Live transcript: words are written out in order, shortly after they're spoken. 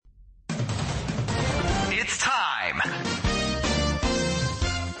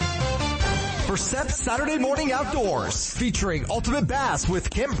SEP Saturday Morning Outdoors, featuring Ultimate Bass with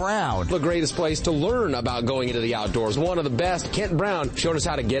Kent Brown. The greatest place to learn about going into the outdoors. One of the best, Kent Brown, showed us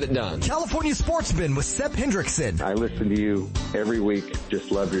how to get it done. California Sportsman with Sep Hendrickson. I listen to you every week.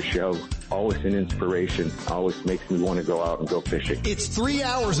 Just love your show. Always an inspiration. Always makes me want to go out and go fishing. It's 3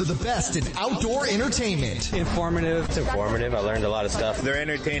 hours of the best in outdoor entertainment. Informative. It's informative. I learned a lot of stuff. They're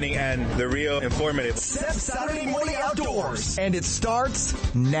entertaining and they're real informative. SEP Saturday Morning Outdoors. And it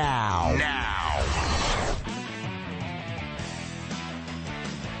starts now.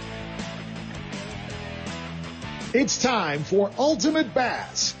 It's time for Ultimate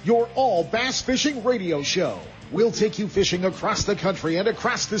Bass, your all bass fishing radio show. We'll take you fishing across the country and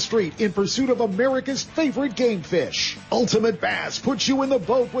across the street in pursuit of America's favorite game fish. Ultimate Bass puts you in the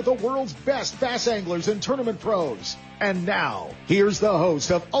boat with the world's best bass anglers and tournament pros. And now, here's the host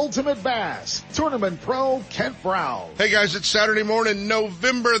of Ultimate Bass, Tournament Pro Kent Brown. Hey guys, it's Saturday morning,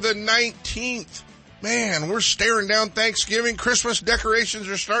 November the 19th. Man, we're staring down Thanksgiving. Christmas decorations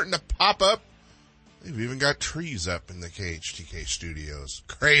are starting to pop up. They've even got trees up in the KHTK studios.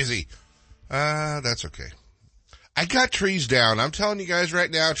 Crazy. That's okay. I got trees down. I'm telling you guys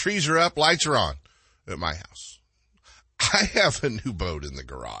right now, trees are up, lights are on at my house. I have a new boat in the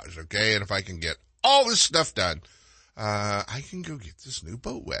garage, okay? And if I can get all this stuff done, I can go get this new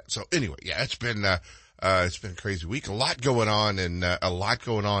boat wet. So anyway, yeah, it's been a crazy week. A lot going on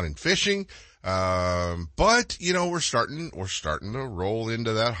in fishing. But you know, we're starting to roll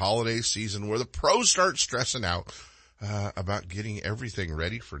into that holiday season where the pros start stressing out, about getting everything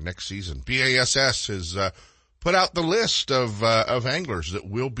ready for next season. BASS has, put out the list of anglers that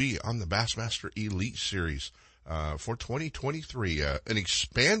will be on the Bassmaster Elite Series, for 2023. An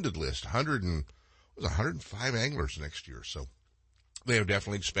expanded list, 105 anglers next year. So they have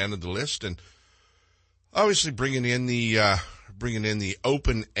definitely expanded the list, and obviously bringing in the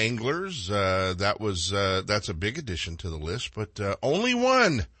open anglers. That's a big addition to the list, but, only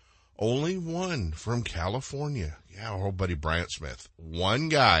one from California. Yeah, our old buddy Bryant Smith. One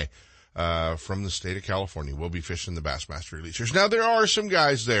guy, from the state of California will be fishing the Bassmaster Elite Series. Now there are some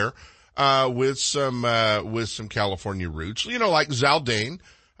guys there, with some California roots, you know, like Zaldane,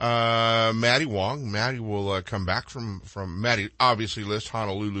 Matty Wong. Matty will, come back from Matty obviously lists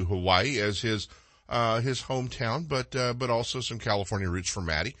Honolulu, Hawaii as his hometown, but also some California roots for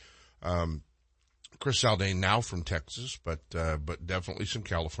Matty. Chris Zaldane now from Texas, but definitely some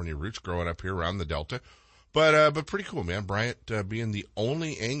California roots growing up here around the Delta. But pretty cool, man. Bryant, being the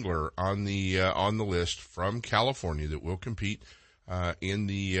only angler on the list from California that will compete, in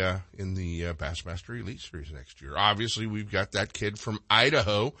the Bassmaster Elite Series next year. Obviously, we've got that kid from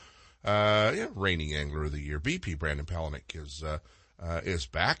Idaho, reigning angler of the year. BP Brandon Palaniuk is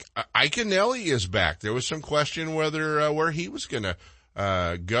back. Ike Nelly is back. There was some question whether, where he was gonna,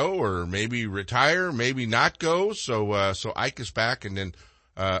 go or maybe retire, maybe not go. So Ike is back, and then,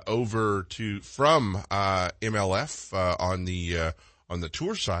 over from MLF, on the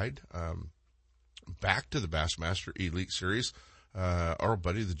tour side, back to the Bassmaster Elite Series. Our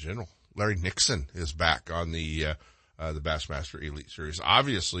buddy, the General, Larry Nixon, is back on the Bassmaster Elite Series.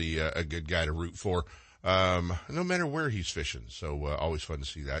 Obviously, a good guy to root for, no matter where he's fishing. So, always fun to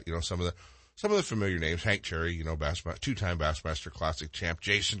see that. You know, some of the familiar names, Hank Cherry, you know, two-time Bassmaster Classic champ.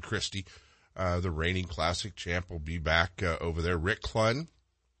 Jason Christie, the reigning Classic champ, will be back, over there. Rick Clunn,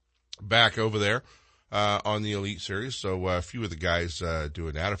 back over there, on the Elite Series. So, a few of the guys,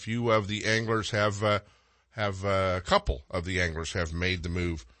 doing that. A few of the anglers a couple of the anglers have made the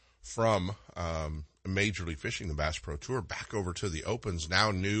move from, Major League Fishing, the Bass Pro Tour, back over to the Opens.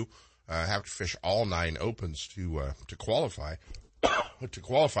 Now new, have to fish all 9 Opens to qualify,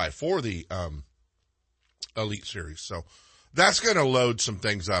 for the, Elite Series. So that's going to load some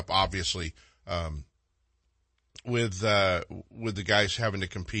things up, obviously, with the guys having to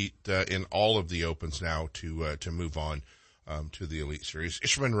compete, in all of the Opens now to move on, to the Elite Series.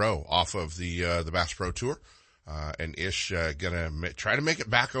 Ish Monroe off of the Bass Pro Tour, and Ish, gonna try to make it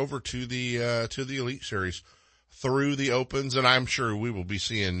back over to the Elite Series through the Opens. And I'm sure we will be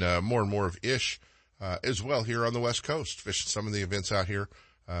seeing, more and more of Ish, as well here on the West Coast, fishing some of the events out here.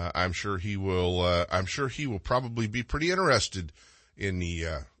 I'm sure he will probably be pretty interested in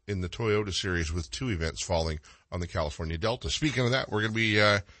the Toyota Series with 2 events falling on the California Delta. Speaking of that, we're going to be,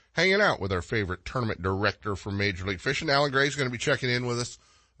 hanging out with our favorite tournament director from Major League Fishing. Alan Gray's going to be checking in with us,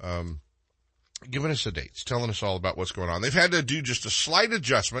 giving us the dates, telling us all about what's going on. They've had to do just a slight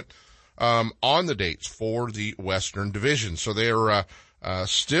adjustment, on the dates for the Western Division. So they're,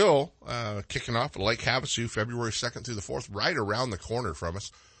 still, kicking off at Lake Havasu, February 2nd through the 4th, right around the corner from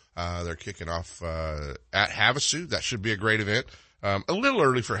us. They're kicking off, at Havasu. That should be a great event. A little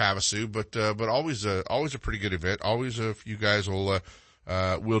early for Havasu, but always a pretty good event. Always a few guys will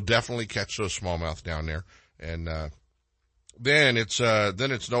definitely catch those smallmouth down there. And, then it's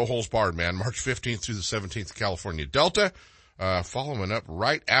no holes barred, man. March 15th through the 17th, California Delta. Following up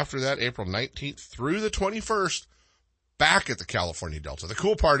right after that, April 19th through the 21st, back at the California Delta. The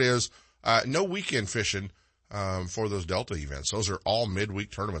cool part is, no weekend fishing, for those Delta events. Those are all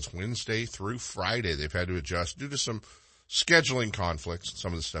midweek tournaments, Wednesday through Friday. They've had to adjust due to some scheduling conflicts and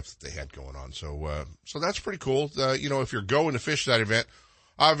some of the stuff that they had going on. So that's pretty cool. If you're going to fish that event,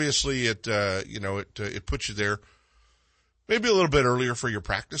 obviously it puts you there maybe a little bit earlier for your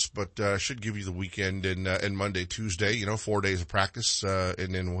practice, but should give you the weekend and Monday, Tuesday, 4 days of practice,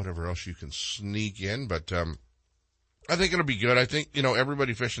 and then whatever else you can sneak in. But I think it'll be good. I think,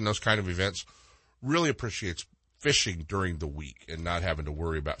 everybody fishing those kind of events really appreciates fishing during the week and not having to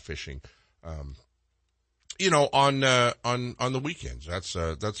worry about fishing, on the weekends.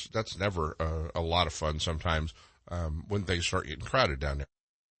 That's never a lot of fun sometimes, when things start getting crowded down there.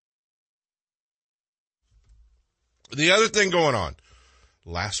 The other thing going on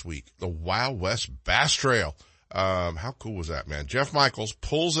last week, the Wild West Bass Trail. How cool was that, man? Jeff Michels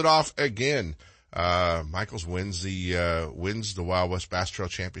pulls it off again. Michels wins the Wild West Bass Trail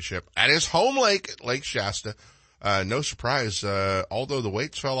Championship at his home lake at Lake Shasta. No surprise, although the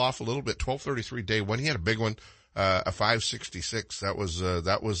weights fell off a little bit, 12:33 day one. He had a big one, a 5.66.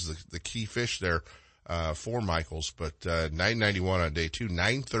 That was the key fish there, for Michels, but, 9.91 on day two,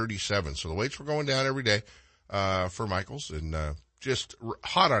 9.37. So the weights were going down every day, for Michels, and, just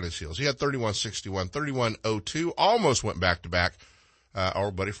hot on his heels. He had 31.61, 31.02, almost went back to back. Our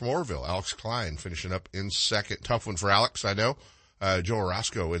buddy from Orville, Alex Klein, finishing up in second. Tough one for Alex, I know. Joe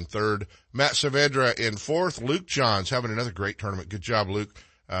Orozco in third. Matt Saavedra in fourth. Luke Johns having another great tournament. Good job, Luke,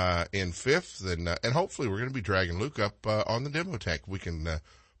 in fifth. And hopefully we're going to be dragging Luke up, on the demo tank. We can,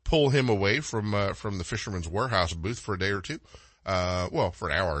 pull him away from the Fisherman's Warehouse booth for a day or two. For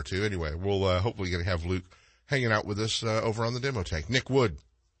an hour or two anyway. We'll, hopefully going to have Luke hanging out with us, over on the demo tank. Nick Wood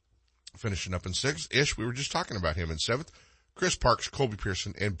finishing up in sixth. Ish, we were just talking about him in seventh. Chris Parks, Colby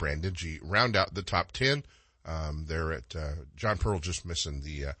Pearson, and Brandon G. round out the top 10. They're at, John Pearl just missing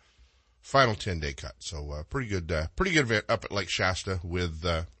the, final 10-day cut. So, pretty good event up at Lake Shasta with,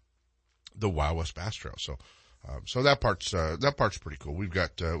 the Wild West Bass Trail. So that part's pretty cool. We've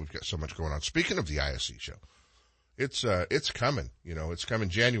got so much going on. Speaking of the ISC show, it's coming, it's coming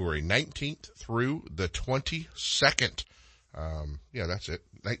January 19th through the 22nd. That's it.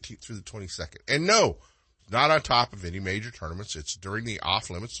 19th through the 22nd. And no, not on top of any major tournaments. It's during the off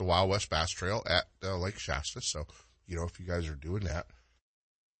limits, the Wild West Bass Trail at Lake Shasta. So, if you guys are doing that,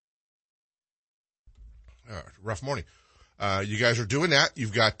 rough morning. You guys are doing that.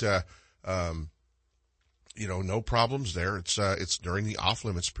 You've got, no problems there. It's during the off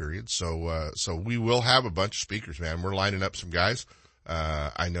limits period. So we will have a bunch of speakers, man. We're lining up some guys.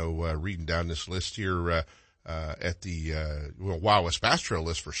 I know, reading down this list here, at the, Wild West Bass Trail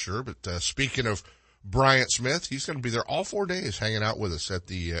list for sure. But, speaking of Bryant Smith, he's going to be there all 4 days hanging out with us at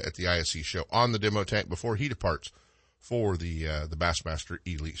the ISC show on the demo tank before he departs for the Bassmaster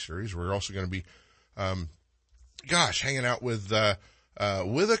Elite Series. We're also going to be, hanging out with a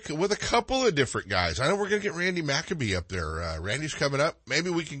couple of different guys. I know we're going to get Randy McAbee up there. Randy's coming up. Maybe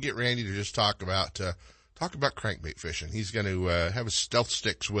we can get Randy to just talk about crankbait fishing. He's going to, have his stealth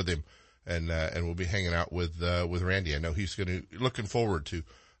sticks with him and we'll be hanging out with Randy. I know he's looking forward to,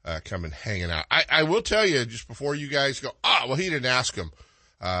 come and hanging out. I will tell you just before you guys go, he didn't ask him.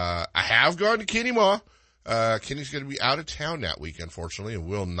 I have gone to Kenny Maw. Kenny's going to be out of town that week, unfortunately, and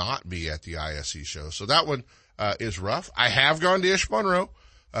will not be at the ISC show. So that one, is rough. I have gone to Ish Monroe.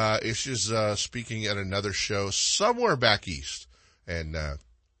 Ish is, speaking at another show somewhere back east. And,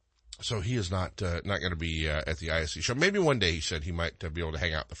 so he is not going to be, at the ISC show. Maybe one day he said he might be able to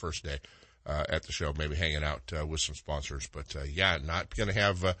hang out the first day, at the show, maybe hanging out, with some sponsors. But, not going to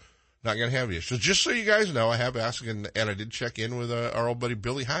have Ish. So just so you guys know, I have asked and I did check in with, our old buddy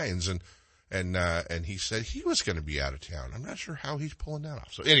Billy Hines and he said he was going to be out of town. I'm not sure how he's pulling that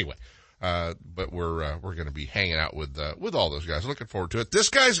off. So anyway, but we're going to be hanging out with all those guys. Looking forward to it. This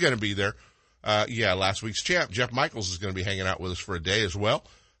guy's going to be there. Last week's champ, Jeff Michels, is going to be hanging out with us for a day as well.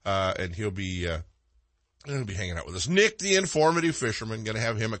 And he'll be hanging out with us. Nick, the informative fisherman, going to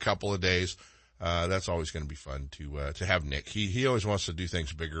have him a couple of days. That's always going to be fun to have Nick. He always wants to do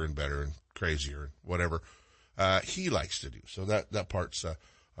things bigger and better and crazier and whatever, he likes to do. So that part's,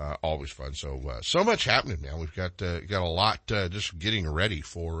 always fun. So much happening now. We've got a lot, just getting ready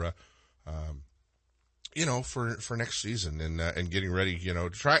for for next season and getting ready,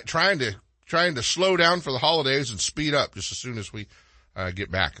 trying to slow down for the holidays and speed up just as soon as we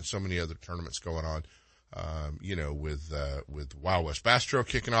get back, and so many other tournaments going on, with Wild West Bass Trail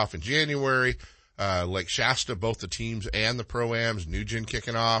kicking off in January, Lake Shasta, both the teams and the Pro-Ams, Nugent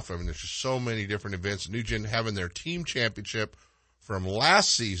kicking off. I mean, there's just so many different events. Nugent having their team championship from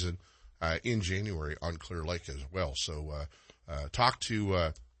last season, in January on Clear Lake as well. So, talk to,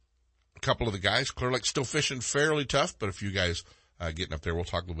 a couple of the guys. Clear Lake's still fishing fairly tough, but a few guys, getting up there. We'll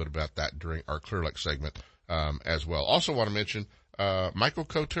talk a little bit about that during our Clear Lake segment, as well. Also want to mention, Michael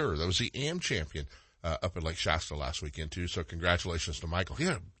Couture. That was the AM champion, up at Lake Shasta last weekend too. So congratulations to Michael. He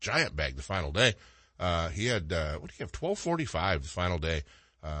had a giant bag the final day. He had, 1245 the final day,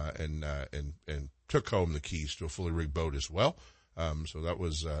 and took home the keys to a fully rigged boat as well. So that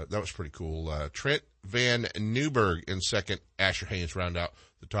was pretty cool. Trent Van Newberg in second. Asher Haynes round out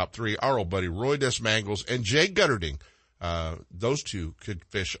the top three. Our old buddy Roy Desmangles and Jay Gutterding. Those two could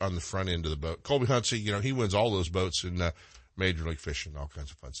fish on the front end of the boat. Colby Huntsey, he wins all those boats in, Major League Fishing, all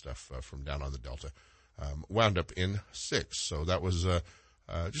kinds of fun stuff, from down on the Delta. Wound up in sixth. So that was,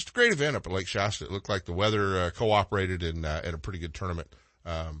 just a great event up at Lake Shasta. It looked like the weather, cooperated in a pretty good tournament.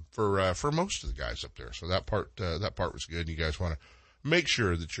 For most of the guys up there. So that part was good. You guys want to make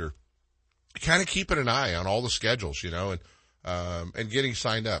sure that you're kind of keeping an eye on all the schedules, and getting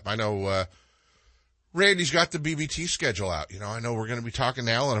signed up. I know, Randy's got the BBT schedule out. I know we're going to be talking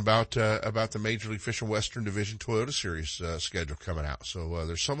to Alan about the Major League Fishing Western Division Toyota Series, schedule coming out. So,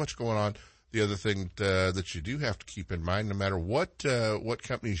 there's so much going on. The other thing, that you do have to keep in mind, no matter what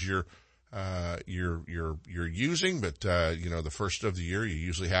companies you're using, but, the first of the year, you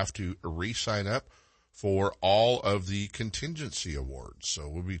usually have to re-sign up for all of the contingency awards. So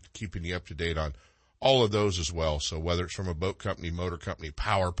we'll be keeping you up to date on all of those as well. So whether it's from a boat company, motor company,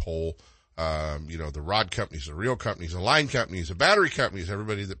 power pole, the rod companies, the reel companies, the line companies, the battery companies,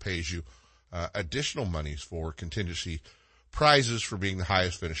 everybody that pays you, additional monies for contingency prizes for being the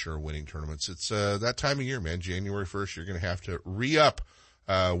highest finisher or winning tournaments. It's, that time of year, man. January 1st, you're going to have to re-up,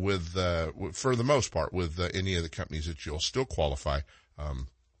 for the most part, with any of the companies that you'll still qualify,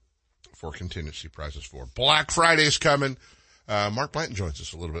 for contingency prizes for. Black Friday's coming. Mark Blanton joins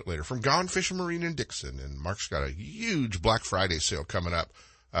us a little bit later from Gone Fishing Marine in Dixon, and Mark's got a huge Black Friday sale coming up.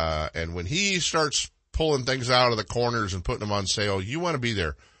 And when he starts pulling things out of the corners and putting them on sale, you want to be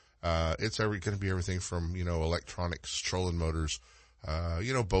there. It's going to be everything from, electronics, trolling motors,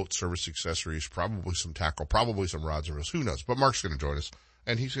 boat service accessories, probably some tackle, probably some rods and reels. Who knows? But Mark's going to join us,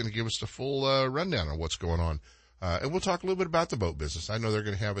 and he's going to give us the full, rundown on what's going on. And we'll talk a little bit about the boat business. I know they're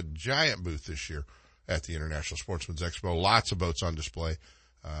going to have a giant booth this year at the International Sportsman's Expo. Lots of boats on display,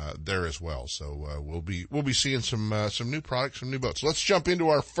 there as well. So, we'll be seeing some new products, some new boats. Let's jump into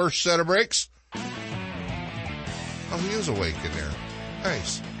our first set of breaks. Oh, he is awake in there.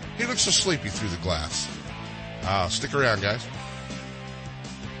 Nice. He looks so sleepy through the glass. Stick around, guys.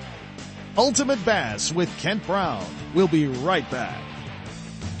 Ultimate Bass with Kent Brown. We'll be right back.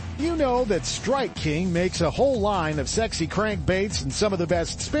 You know that Strike King makes a whole line of sexy crankbaits and some of the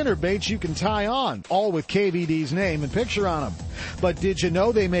best spinner baits you can tie on, all with KVD's name and picture on them. But did you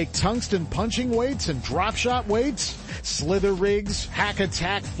know they make tungsten punching weights and drop shot weights? Slither rigs, hack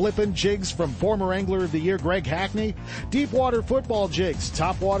attack flippin' jigs from former Angler of the Year Greg Hackney, deep water football jigs,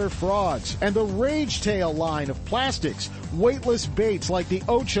 topwater frogs, and the Rage Tail line of plastics, weightless baits like the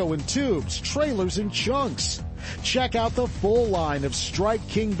Ocho and tubes, trailers and chunks. Check out the full line of Strike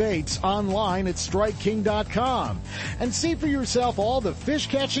King baits online at StrikeKing.com and see for yourself all the fish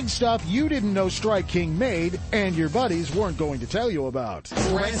catching stuff you didn't know Strike King made and your buddies weren't going to tell you about.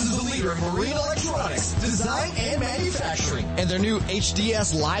 Lowrance is the leader in marine electronics, design and manufacturing, and their new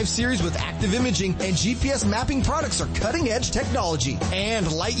HDS Live series with active imaging and GPS mapping products are cutting edge technology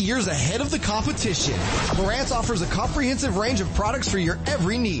and light years ahead of the competition. Lowrance offers a comprehensive range of products for your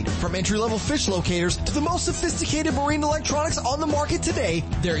every need, from entry-level fish locators to the most sophisticated marine electronics on the market today.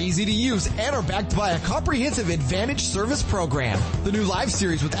 They're easy to use and are backed by a comprehensive Advantage service program. The new Live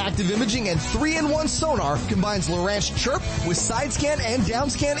series with active imaging and 3-in-1 sonar combines Lowrance Chirp with side scan and down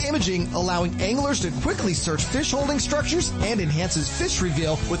scan imaging, allowing anglers to quickly search fish holding structures, and enhances fish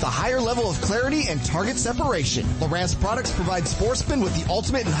reveal with a higher level of clarity and target separation. Lowrance products provide sportsmen with the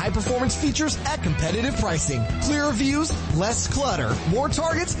ultimate and high performance features at competitive pricing. Clearer views, less clutter, more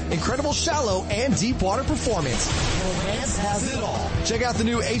targets, incredible shallow and deep water performance. Lowrance has it all. Check out the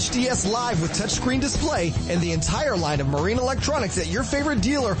new HDS Live with touchscreen display and the entire line of marine electronics at your favorite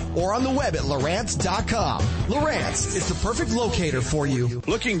dealer or on the web at Lowrance.com. Lowrance is the perfect locator for you.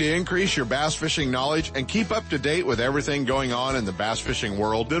 Looking to increase your bass fishing knowledge and keep up to date with everything going on in the bass fishing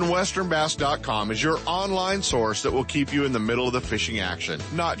world? Then WesternBass.com is your online source that will keep you in the middle of the fishing action,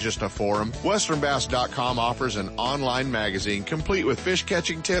 not just a forum. WesternBass.com offers an online magazine complete with fish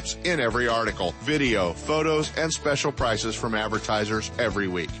catching tips in every article, video, photos, and special prices from advertisers every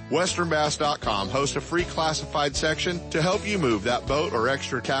week. WesternBass.com hosts a free classified section to help you move that boat or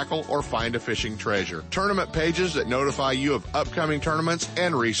extra tackle or find a fishing treasure. Tournament pages that notify you of upcoming tournaments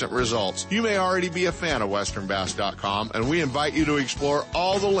and recent results. You may already be a fan of WesternBass.com, and we invite you to explore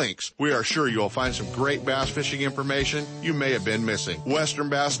all the links. We are sure you'll find some great bass fishing information you may have been missing.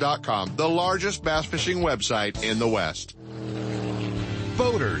 WesternBass.com, the largest bass fishing website in the West.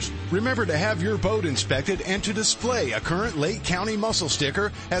 Boaters, remember to have your boat inspected and to display a current Lake County mussel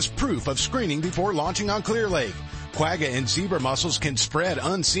sticker as proof of screening before launching on Clear Lake. Quagga and zebra mussels can spread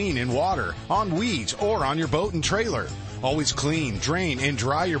unseen in water, on weeds, or on your boat and trailer. Always clean, drain, and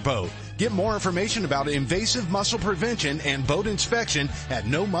dry your boat. Get more information about invasive mussel prevention and boat inspection at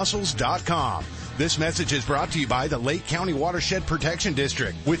nomussels.com. This message is brought to you by the Lake County Watershed Protection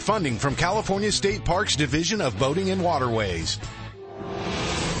District with funding from California State Parks Division of Boating and Waterways.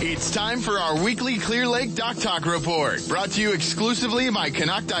 It's time for our weekly Clear Lake Dock Talk report, brought to you exclusively by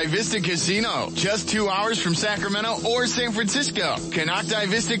Canocti Vista Casino, just 2 hours from Sacramento or San Francisco. Canocti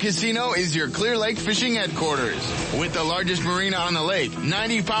Vista Casino is your Clear Lake fishing headquarters. With the largest marina on the lake,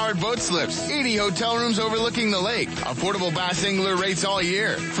 90 powered boat slips, 80 hotel rooms overlooking the lake, affordable bass angler rates all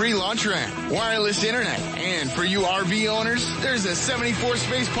year, free launch ramp, wireless internet, and for you RV owners, there's a 74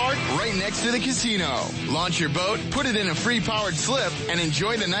 space park right next to the casino. Launch your boat, put it in a free powered slip, and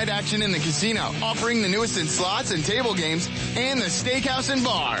enjoy the night action in the casino, offering the newest in slots and table games and the steakhouse and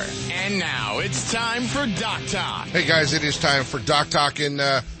bar. And now it's time for Dock Talk. Hey guys, it is time for Dock Talk, and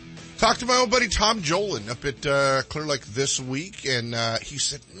talked to my old buddy Tom Jolin up at Clear Lake this week, and he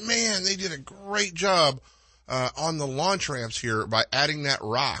said, man, they did a great job on the launch ramps here by adding that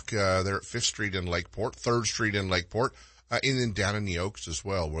rock there at 5th Street in Lakeport, 3rd Street in Lakeport, and then down in the Oaks as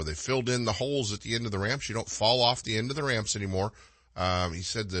well, where they filled in the holes at the end of the ramps. You don't fall off the end of the ramps anymore. He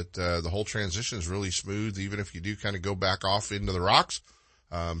said that the whole transition is really smooth, even if you do kind of go back off into the rocks.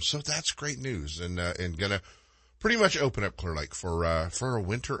 So that's great news, and gonna pretty much open up Clear Lake for a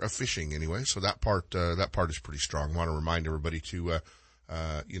winter of fishing anyway. So that part is pretty strong. I want to remind everybody to,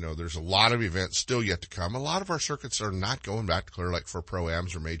 there's a lot of events still yet to come. A lot of our circuits are not going back to Clear Lake for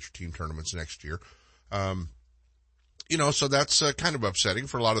pro-ams or major team tournaments next year. So that's kind of upsetting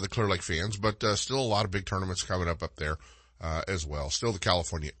for a lot of the Clear Lake fans, but still a lot of big tournaments coming up there. As well. Still the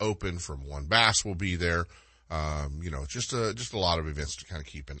California Open from One Bass will be there. Just a lot of events to kind of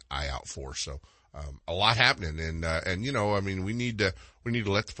keep an eye out for. So, a lot happening. We need to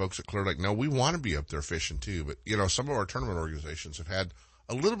let the folks at Clear Lake know we want to be up there fishing too. But, some of our tournament organizations have had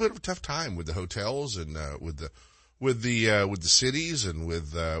a little bit of a tough time with the hotels and, with the cities and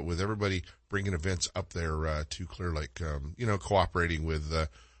with everybody bringing events up there, to Clear Lake, cooperating with,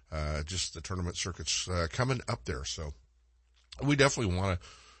 just the tournament circuits, coming up there. So, we definitely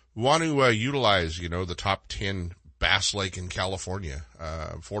want to utilize, the top 10 bass lake in California,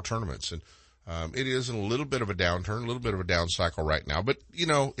 for tournaments. And, it is in a little bit of a downturn, a little bit of a down cycle right now, but,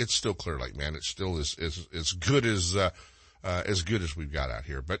 it's still Clear Lake, man. It's still as good as we've got out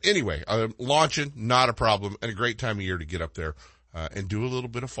here. But anyway, launching, not a problem, and a great time of year to get up there, and do a little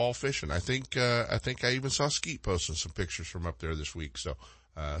bit of fall fishing. I think I even saw Skeet posting some pictures from up there this week. So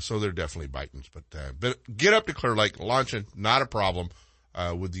they're definitely biting, but get up to Clear Lake, launching, not a problem,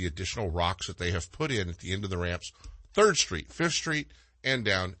 with the additional rocks that they have put in at the end of the ramps, 3rd Street, 5th Street, and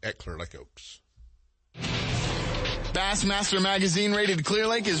down at Clear Lake Oaks. Bassmaster Magazine rated Clear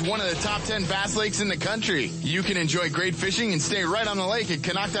Lake as one of the top 10 bass lakes in the country. You can enjoy great fishing and stay right on the lake at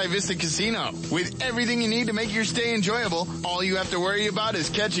Canocti Vista Casino. With everything you need to make your stay enjoyable, all you have to worry about is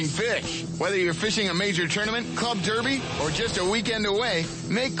catching fish. Whether you're fishing a major tournament, club derby, or just a weekend away,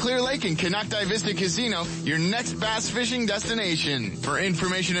 make Clear Lake and Canocti Vista Casino your next bass fishing destination. For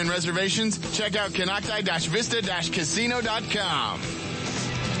information and reservations, check out canocti-vista-casino.com.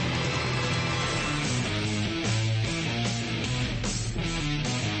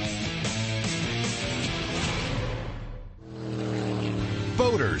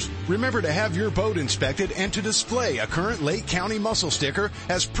 Boaters, remember to have your boat inspected and to display a current Lake County mussel sticker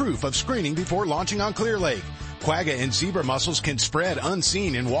as proof of screening before launching on Clear Lake. Quagga and zebra mussels can spread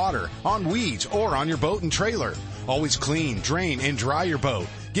unseen in water, on weeds, or on your boat and trailer. Always clean, drain, and dry your boat.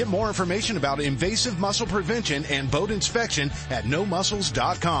 Get more information about invasive mussel prevention and boat inspection at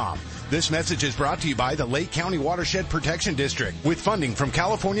nomussels.com. This message is brought to you by the Lake County Watershed Protection District with funding from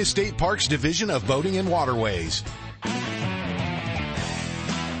California State Parks Division of Boating and Waterways.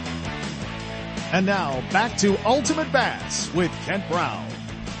 And now back to Ultimate Bass with Kent Brown.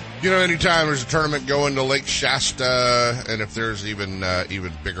 You know, anytime there's a tournament going to Lake Shasta, and if there's even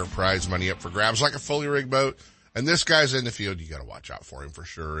bigger prize money up for grabs, like a fully rigged boat, and this guy's in the field, you got to watch out for him for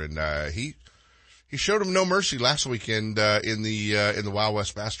sure. And he showed him no mercy last weekend in the Wild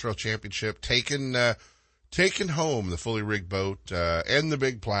West Bass Trail Championship, taking home the fully rigged boat and the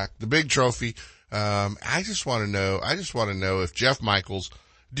big plaque, the big trophy. I just want to know if Jeff Michels.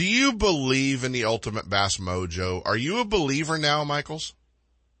 Do you believe in the Ultimate Bass Mojo? Are you a believer now, Michels?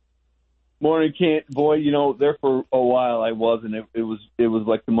 Morning, Kent. Boy, you know, there for a while I wasn't. It was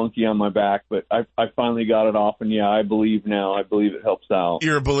like the monkey on my back, but I finally got it off, and yeah, I believe now. I believe it helps out.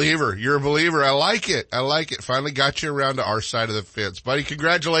 You're a believer. I like it. Finally got you around to our side of the fence, buddy.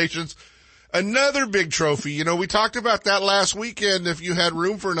 Congratulations. Another big trophy. You know, we talked about that last weekend. If you had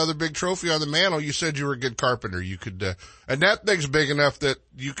room for another big trophy on the mantle, you said you were a good carpenter. You could, and that thing's big enough that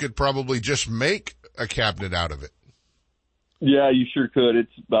you could probably just make a cabinet out of it. Yeah, you sure could.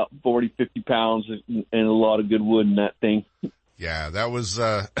 It's about 40, 50 pounds and a lot of good wood in that thing. Yeah, that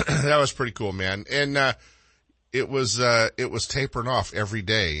was pretty cool, man. And, it was tapering off every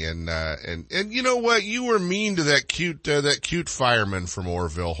day. And you know what? You were mean to that cute fireman from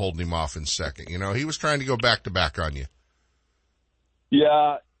Orville holding him off in second. You know, he was trying to go back to back on you.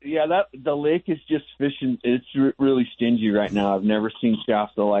 Yeah, the lake is just fishing. It's really stingy right now. I've never seen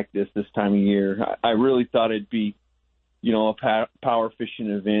Shasta like this time of year. I really thought it'd be, you know, a power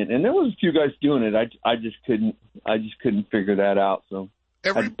fishing event. And there was a few guys doing it. I just couldn't figure that out. So I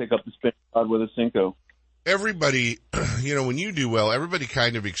had to pick up the spin rod with a Cinco. Everybody, you know, when you do well, everybody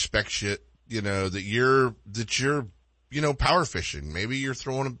kind of expects you know, that you're, you know, power fishing. Maybe you're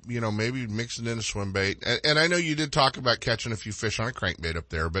throwing, maybe mixing in a swim bait. And I know you did talk about catching a few fish on a crankbait up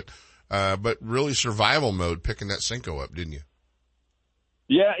there, but really survival mode, picking that Cinco up, didn't you?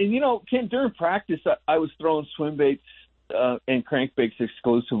 Yeah. And, you know, Ken, during practice, I was throwing swim baits, and crankbaits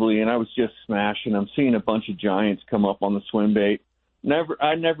exclusively, and I was just smashing. I'm seeing a bunch of giants come up on the swim bait.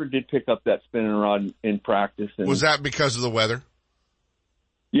 I never did pick up that spinning rod in practice. And was that because of the weather?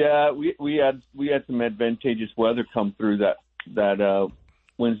 Yeah, we had some advantageous weather come through that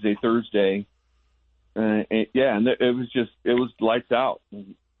Wednesday, Thursday. And it was lights out.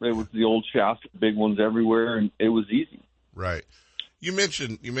 It was the old Shasta, big ones everywhere, and it was easy. Right. You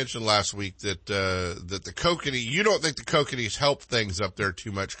mentioned last week that the kokanee, you don't think the kokanees help things up there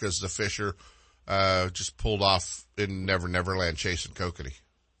too much because the fish are just pulled off in Neverland chasing kokanee.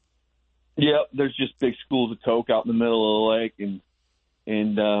 Yeah, there's just big schools of coke out in the middle of the lake,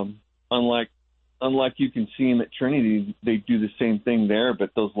 and unlike you can see them at Trinity, they do the same thing there, but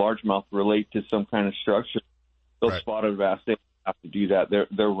those largemouth relate to some kind of structure. Those spotted bass, they have to do that.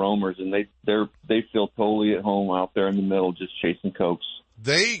 They're roamers, and they feel totally at home out there in the middle, just chasing cokes.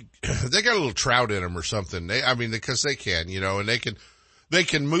 They got a little trout in them or something. Because they can, you know, and they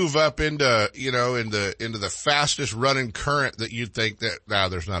can move up into, you know, into the fastest running current that you'd think that,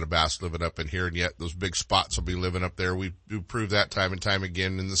 there's not a bass living up in here, and yet those big spots will be living up there. We do prove that time and time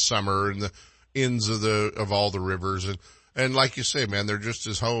again in the summer and the ends of all the rivers. And like you say, man, they're just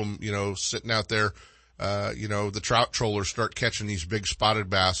as home, you know, sitting out there. You know, the trout trollers start catching these big spotted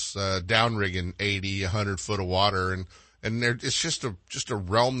bass, downrigging 80, 100 foot of water. And it's just a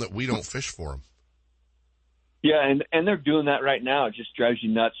realm that we don't fish for them. Yeah, and they're doing that right now. It just drives you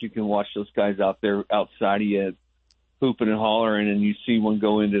nuts. You can watch those guys out there outside of you hooping and hollering, and you see one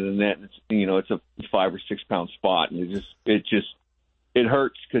go into the net, and it's a 5 or 6 pound spot, and it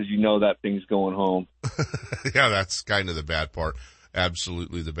hurts because you know that thing's going home. Yeah, that's kind of the bad part.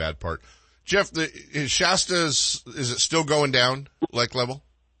 Absolutely the bad part. Jeff, is Shasta's, is it still going down lake level?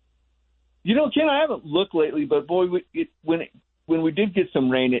 You know, Ken, I haven't looked lately, but boy, when we did get some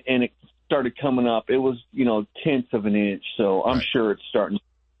rain and it started coming up, it was, tenths of an inch. So I'm sure it's starting to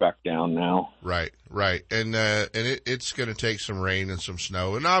back down now. Right. And it's going to take some rain and some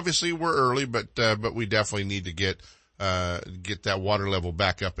snow. And obviously we're early, but we definitely need to get that water level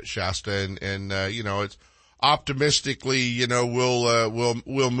back up at Shasta. And it's optimistically,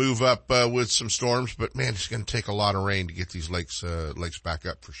 we'll move up, with some storms, but man, it's going to take a lot of rain to get these lakes back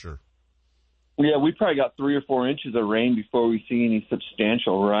up for sure. Yeah, we probably got 3 or 4 inches of rain before we see any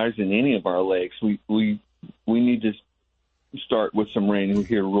substantial rise in any of our lakes. We need to start with some rain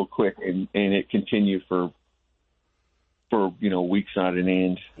here real quick and it continue for weeks on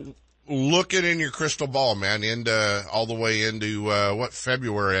end. looking in your crystal ball, man, all the way into,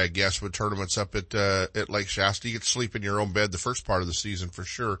 February, I guess, with tournaments up at Lake Shasta. You get to sleep in your own bed the first part of the season for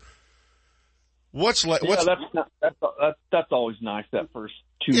sure. That's always nice. That first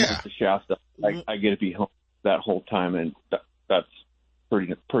 2 months of Shasta, I get to be home that whole time, and that's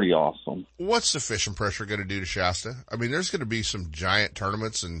pretty awesome. What's the fishing pressure going to do to Shasta? I mean, there's going to be some giant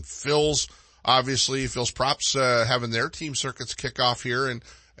tournaments, and Phil's Props having their team circuits kick off here,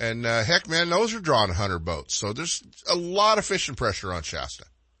 and heck, man, those are drawing 100 boats. So there's a lot of fishing pressure on Shasta.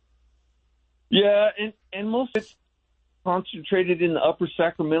 Yeah, and most of it's concentrated in the upper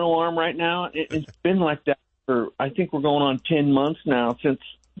Sacramento arm right now. It's been like that for, I think we're going on 10 months now since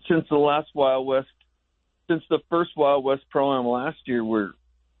the last Wild West. Since the first Wild West Pro-Am last year, where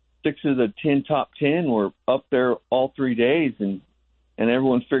 6 of the 10 top 10 were up there all 3 days, and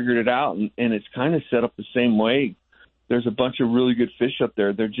everyone figured it out, and it's kind of set up the same way. There's a bunch of really good fish up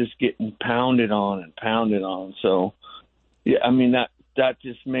there. They're just getting pounded on. So, yeah, I mean, that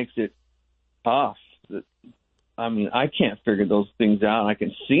just makes it tough. I mean, I can't figure those things out. I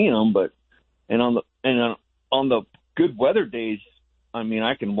can see them, but on the good weather days, I mean,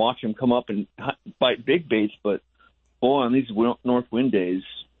 I can watch them come up and bite big baits, but boy, on these north wind days,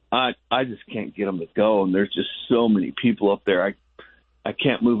 I just can't get them to go. And there's just so many people up there. I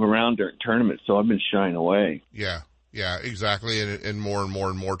can't move around during tournaments, so I've been shying away. Yeah, exactly. And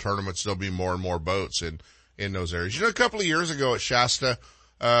more tournaments, there'll be more and more boats in those areas. You know, a couple of years ago at Shasta,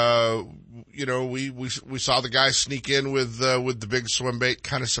 we saw the guys sneak in with the big swim bait,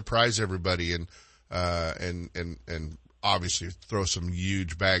 kind of surprise everybody, and obviously throw some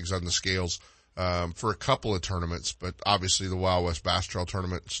huge bags on the scales, for a couple of tournaments, but obviously the Wild West Bass Trail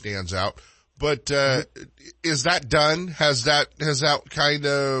tournament stands out. But, is that done? Has that kind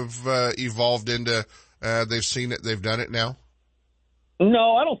of, evolved into, they've seen it, they've done it now?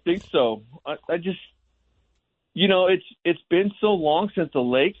 No, I don't think so. I just, it's been so long since the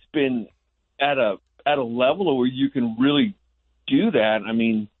lake's been at a level where you can really do that. I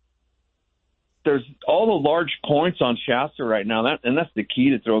mean, there's all the large points on Shasta right now, and that's the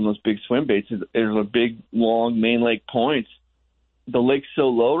key to throwing those big swim baits. There's a big, long main lake points. The lake's so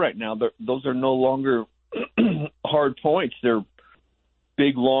low right now; those are no longer hard points. They're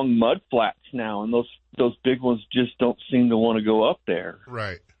big, long mud flats now, and those big ones just don't seem to want to go up there.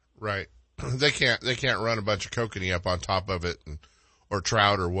 Right. They can't run a bunch of kokanee up on top of it, or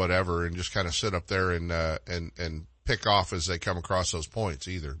trout or whatever, and just kind of sit up there and pick off as they come across those points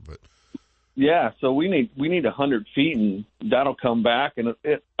either. But yeah, so we need 100 feet, and that'll come back. And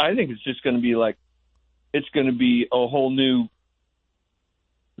I think it's just going to be a whole new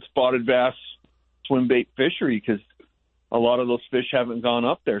spotted bass swim bait fishery, because a lot of those fish haven't gone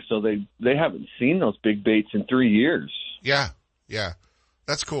up there, so they haven't seen those big baits in 3 years. Yeah.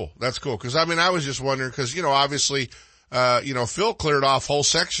 That's cool. Because, I mean, I was just wondering, because, obviously, Phil cleared off whole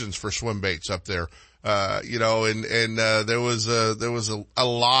sections for swim baits up there. There was a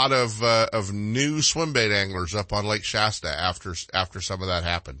lot of new swim bait anglers up on Lake Shasta after some of that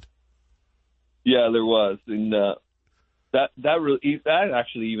happened. Yeah, there was. And, that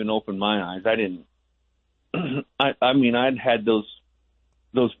actually even opened my eyes. I didn't, I'd had those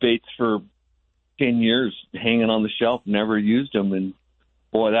baits for 10 years hanging on the shelf, never used them. And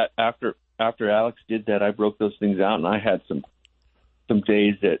boy, that after Alex did that, I broke those things out, and I had some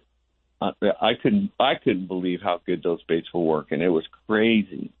days that I couldn't believe how good those baits were working. It was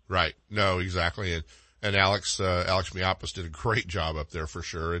crazy. Right. No, exactly. And Alex Miapos did a great job up there for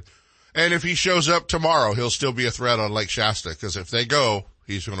sure. And if he shows up tomorrow, he'll still be a threat on Lake Shasta, because if they go,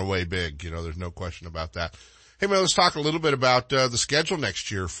 he's going to weigh big. There's no question about that. Hey man, let's talk a little bit about the schedule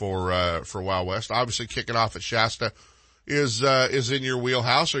next year for Wild West. Obviously, kicking off at Shasta is in your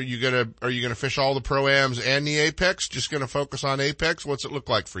wheelhouse. Are you gonna fish all the Pro-Ams and the Apex? Just gonna focus on Apex? What's it look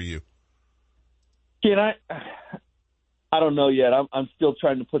like for you? I don't know yet. I'm still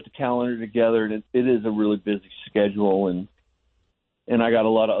trying to put the calendar together, and it is a really busy schedule, and I got a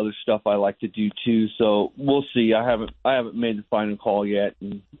lot of other stuff I like to do too. So we'll see. I haven't made the final call yet,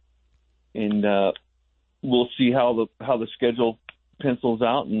 and we'll see how the schedule pencils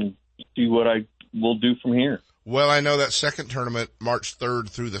out and see what I will do from here. Well, I know that second tournament, March 3rd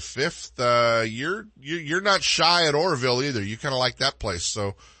through the 5th, you're not shy at Oroville either. You kind of like that place.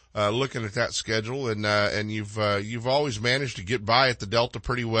 So, looking at that schedule, and you've always managed to get by at the Delta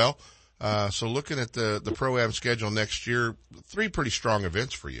pretty well. So looking at the Pro-Am schedule next year, 3 pretty strong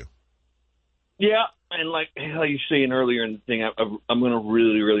events for you. Yeah. And like you were saying earlier in the thing, I'm going to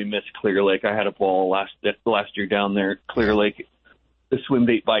really, really miss Clear Lake. I had a ball last year down there at Clear Lake. The swim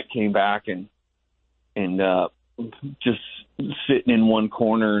bait bite came back, and just sitting in one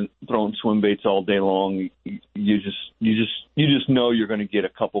corner and throwing swim baits all day long, you just know you're going to get a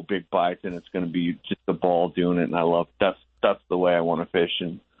couple big bites, and it's going to be just the ball doing it. And I love that's the way I want to fish,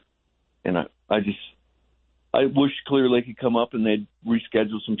 and I wish Clear Lake could come up and they'd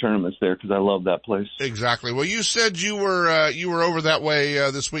reschedule some tournaments there because I love that place. Exactly. Well, you said you were over that way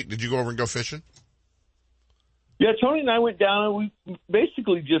this week. Did you go over and go fishing? Yeah, Tony and I went down and we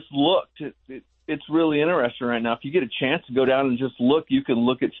basically just looked. It's really interesting right now. If you get a chance to go down and just look, you can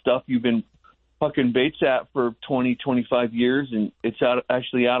look at stuff you've been fucking baits at for 20, 25 years, and it's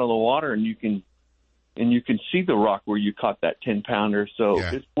actually out of the water, and you can see the rock where you caught that 10-pounder. So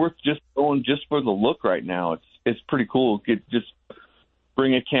It's worth just going just for the look right now. It's pretty cool. Just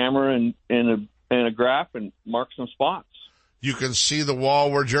bring a camera and a graph and mark some spots. You can see the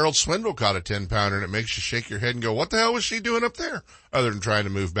wall where Gerald Swindle caught a 10-pounder, and it makes you shake your head and go, what the hell was she doing up there? Other than trying to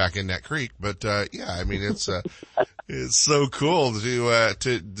move back in that creek. But, I mean, it's so cool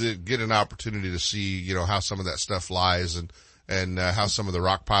to get an opportunity to see, how some of that stuff lies and how some of the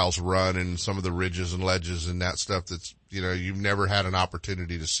rock piles run and some of the ridges and ledges and that stuff that's, you've never had an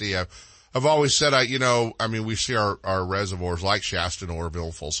opportunity to see. I've always said, we see our reservoirs like Shasta,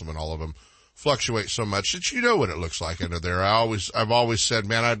 Orville, Folsom, and all of them fluctuate so much that you know what it looks like under there. I've always said,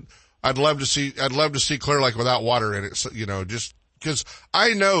 man, I'd love to see Clear Lake without water in it. So, just because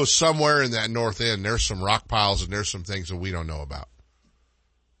I know somewhere in that north end, there's some rock piles and there's some things that we don't know about.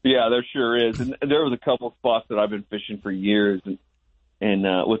 Yeah, there sure is. And there was a couple of spots that I've been fishing for years, and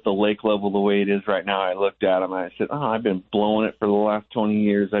with the lake level the way it is right now, I looked at them and I said, I've been blowing it for the last 20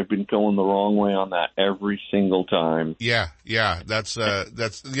 years. I've been going the wrong way on that every single time. Yeah. That's, and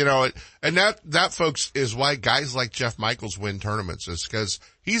that folks is why guys like Jeff Michels win tournaments, is because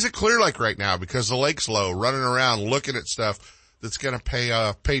he's at Clear Lake right now because the lake's low, running around looking at stuff that's going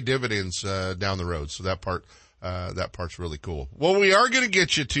to pay dividends, down the road. So that part's really cool. Well, we are going to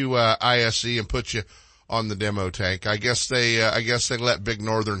get you to, ISC and put you on the demo tank. I guess they let big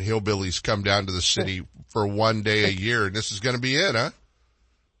northern hillbillies come down to the city for one day a year, and this is going to be it, huh?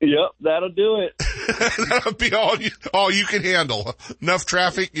 Yep, that'll do it. That'll be all you can handle. Enough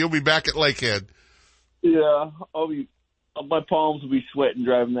traffic, you'll be back at Lakehead. Yeah, my palms will be sweating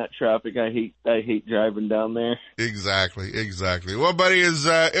driving that traffic. I hate driving down there. Exactly. Well, buddy,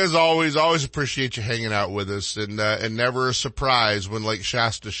 as always appreciate you hanging out with us, and never a surprise when Lake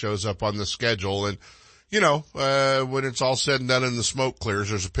Shasta shows up on the schedule. And when it's all said and done and the smoke clears,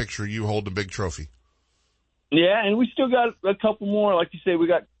 there's a picture of you holding a big trophy. Yeah, and we still got a couple more. Like you say, we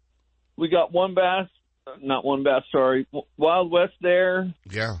got Wild West there.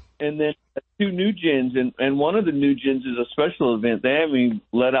 Yeah. And then 2 new gens, and one of the new gens is a special event. They haven't even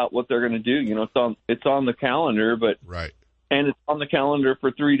let out what they're going to do. It's on the calendar, but right. And it's on the calendar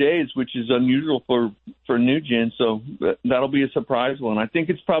for 3 days, which is unusual for new gens. So that'll be a surprise one. I think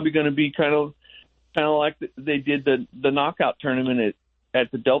it's probably going to be kind of like they did the knockout tournament at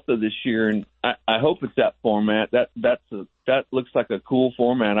the Delta this year, and I hope it's that format. That looks like a cool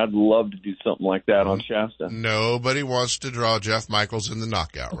format. I'd love to do something like that on Shasta. Nobody wants to draw Jeff Michels in the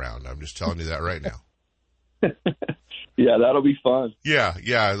knockout round. I'm just telling you that right now. Yeah, that'll be fun. Yeah.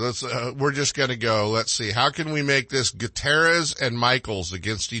 Let's. We're just gonna go. Let's see. How can we make this Gutierrez and Michels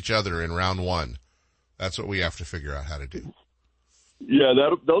against each other in round 1? That's what we have to figure out how to do. Yeah,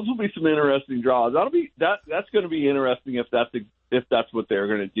 those will be some interesting draws. That's going to be interesting if that's what they're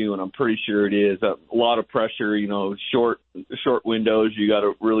going to do, and I'm pretty sure it is. A lot of pressure, short windows. You got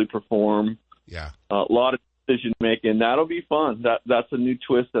to really perform. Yeah, a lot of decision making. That'll be fun. That's a new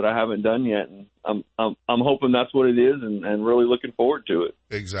twist that I haven't done yet, and I'm hoping that's what it is, and really looking forward to it.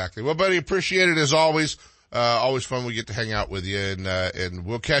 Exactly. Well, buddy, appreciate it as always. Always fun. We get to hang out with you, and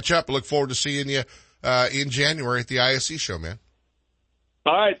we'll catch up. Look forward to seeing you in January at the ISC show, man.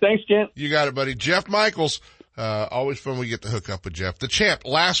 All right. Thanks, Kent. You got it, buddy. Jeff Michels. Always fun we get to hook up with Jeff. The champ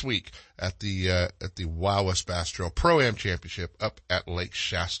last week at the Wild West Bass Trail Pro-Am Championship up at Lake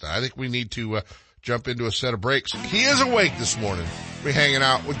Shasta. I think we need to, jump into a set of breaks. He is awake this morning. We're hanging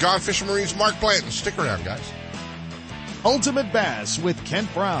out with Gone Fishing Marine's Mark Blanton. Stick around, guys. Ultimate Bass with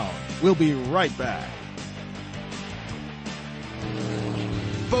Kent Brown. We'll be right back.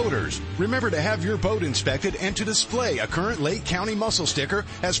 Boaters, remember to have your boat inspected and to display a current Lake County mussel sticker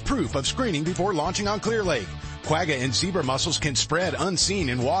as proof of screening before launching on Clear Lake. Quagga and zebra mussels can spread unseen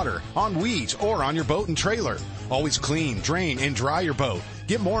in water, on weeds, or on your boat and trailer. Always clean, drain, and dry your boat.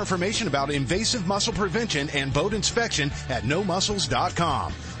 Get more information about invasive mussel prevention and boat inspection at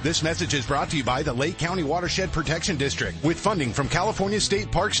nomussels.com. This message is brought to you by the Lake County Watershed Protection District with funding from California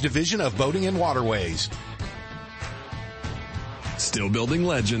State Parks Division of Boating and Waterways. Still building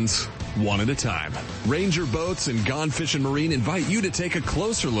legends, one at a time. Ranger Boats and Gone Fishing Marine invite you to take a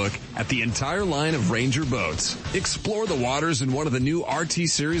closer look at the entire line of Ranger boats. Explore the waters in one of the new RT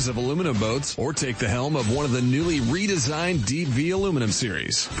series of aluminum boats, or take the helm of one of the newly redesigned Deep V aluminum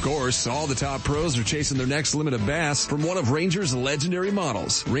series. Of course, all the top pros are chasing their next limit of bass from one of Ranger's legendary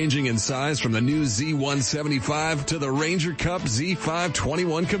models, ranging in size from the new Z175 to the Ranger Cup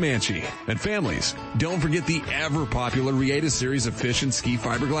Z521 Comanche. And families, don't forget the ever-popular Rieta series of fish and ski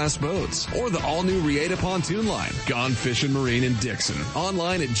fiberglass boats, or the all-new Rieta pontoon line. Gone Fishing Marine in Dixon.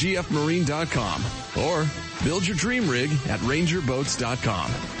 Online at gfmarine.com, or build your dream rig at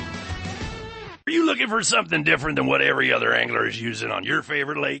rangerboats.com. Are you looking for something different than what every other angler is using on your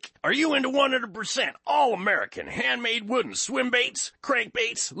favorite lake? Are you into 100% all-American handmade wooden swim baits,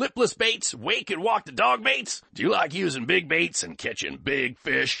 crankbaits, lipless baits, wake and walk the dog baits? Do you like using big baits and catching big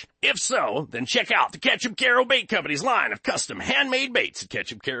fish? If so, then check out the Ketchup Caro Bait Company's line of custom handmade baits at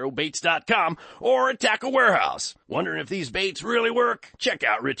ketchupcarobaits.com or at Tackle Warehouse. Wondering if these baits really work? Check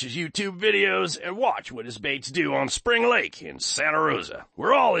out Rich's YouTube videos and watch what his baits do on Spring Lake in Santa Rosa,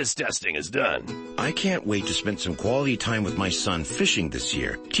 where all his testing is done. I can't wait to spend some quality time with my son fishing this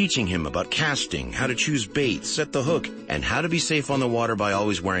year, teaching him about casting, how to choose bait, set the hook, and how to be safe on the water by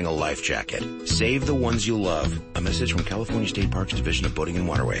always wearing a life jacket. Save the ones you love. A message from California State Parks Division of Boating and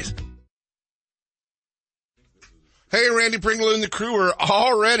Waterways. Hey, Randy Pringle and the crew are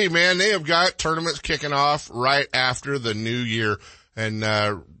all ready, man. They have got tournaments kicking off right after the new year, and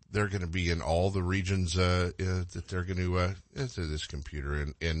they're going to be in all the regions that they're going to into this computer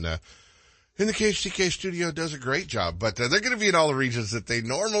in the KHTK studio does a great job, but they're going to be in all the regions that they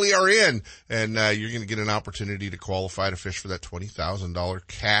normally are in, and you're going to get an opportunity to qualify to fish for that $20,000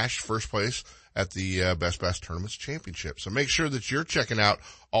 cash first place at the Best Bass Tournaments Championship. So make sure that you're checking out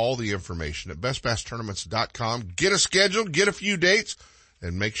all the information at bestbasstournaments.com. Get a schedule, get a few dates,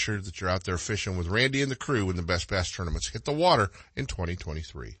 and make sure that you're out there fishing with Randy and the crew when the Best Bass Tournaments hit the water in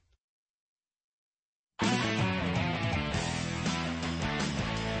 2023.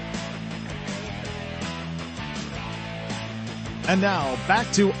 And now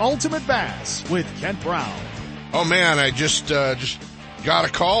back to Ultimate Bass with Kent Brown. Oh man, I just got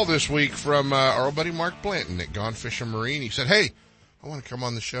a call this week from our old buddy Mark Blanton at Gone Fishing Marine. He said, hey, I want to come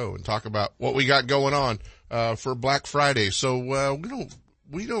on the show and talk about what we got going on for Black Friday. So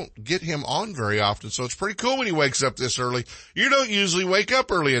we don't get him on very often, so it's pretty cool when he wakes up this early. You don't usually wake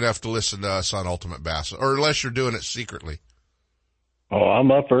up early enough to listen to us on Ultimate Bass, or unless you're doing it secretly. Oh,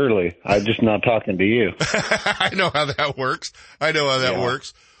 I'm up early. I'm just not talking to you. I know how that works.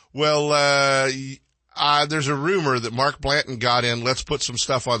 Works. Well, there's a rumor that Mark Blanton got in, let's put some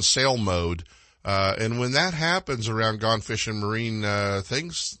stuff on sale mode. And when that happens around Gone Fishing Marine,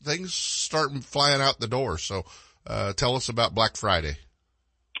 things start flying out the door. So, tell us about Black Friday.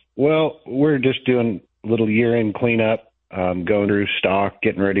 Well, we're just doing a little year-end cleanup, going through stock,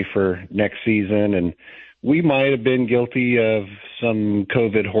 getting ready for next season. And we might have been guilty of some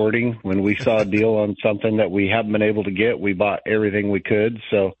COVID hoarding. When we saw a deal on something that we haven't been able to get, we bought everything we could.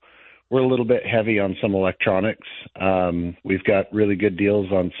 So we're a little bit heavy on some electronics. We've got really good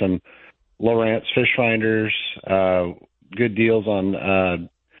deals on some Lowrance fish finders, good deals on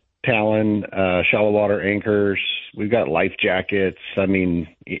Talon, shallow water anchors. We've got life jackets. I mean,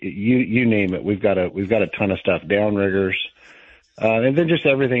 you name it. We've got a ton of stuff, downriggers. And then just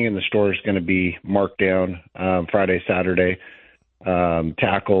everything in the store is going to be marked down Friday, Saturday.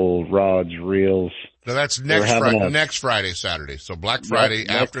 Tackle, rods, reels. So that's next Friday, Saturday. So Black Friday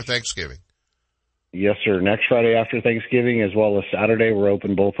after Thanksgiving. Yes, sir. Next Friday after Thanksgiving, as well as Saturday. We're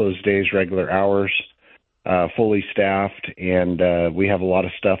open both those days, regular hours, fully staffed, and we have a lot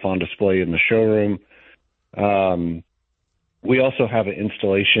of stuff on display in the showroom. We also have an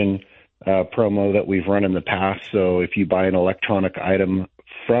installation promo that we've run in the past. So if you buy an electronic item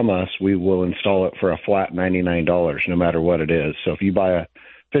from us, we will install it for a flat $99, no matter what it is. So if you buy a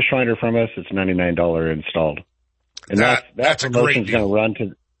fish finder from us, it's $99 installed. And that's a great deal. And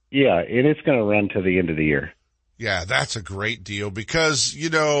it's going to run to the end of the year. Yeah, that's a great deal because,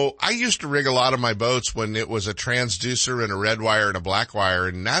 I used to rig a lot of my boats when it was a transducer and a red wire and a black wire,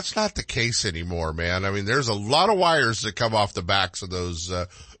 and that's not the case anymore, man. I mean, there's a lot of wires that come off the backs of those, the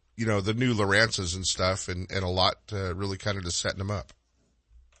new Lowrances and stuff, and a lot really kind of just setting them up.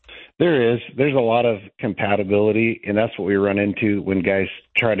 There's a lot of compatibility, and that's what we run into when guys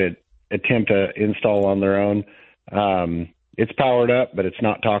try to attempt to install on their own. It's powered up, but it's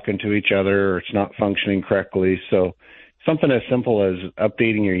not talking to each other, or it's not functioning correctly. So something as simple as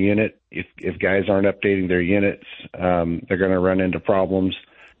updating your unit. If guys aren't updating their units, they're going to run into problems.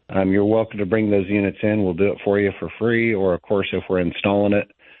 You're welcome to bring those units in. We'll do it for you for free, or of course, if we're installing it,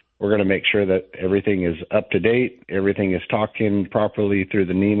 We're going to make sure that everything is up to date, everything is talking properly through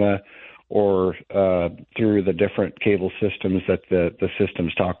the NEMA or through the different cable systems that the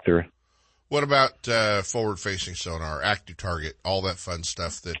systems talk through. What about forward-facing sonar, active target, all that fun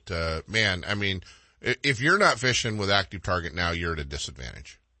stuff that, man, I mean, if you're not fishing with active target now, you're at a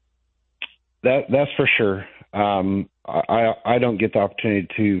disadvantage. That's for sure. I don't get the opportunity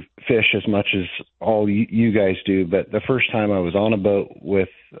to fish as much as all you guys do, but the first time I was on a boat with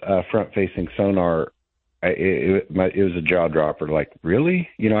front-facing sonar, it was a jaw dropper. Like, really?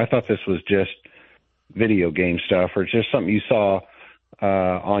 I thought this was just video game stuff or just something you saw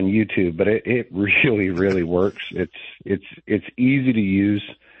on YouTube, but it really, really works. It's easy to use.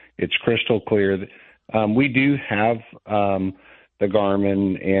 It's crystal clear. We do have the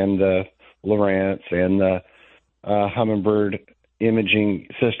Garmin and the Lowrance and the Humminbird imaging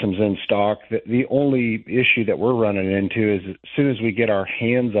systems in stock. The only issue that we're running into is as soon as we get our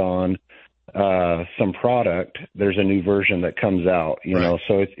hands on some product, there's a new version that comes out, know,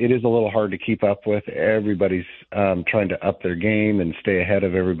 so it is a little hard to keep up with. Everybody's trying to up their game and stay ahead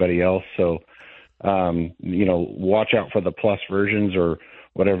of everybody else. So, watch out for the plus versions or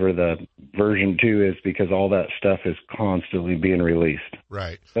whatever the version 2 is, because all that stuff is constantly being released.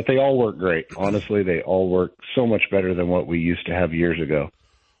 Right. But they all work great. Honestly, they all work so much better than what we used to have years ago.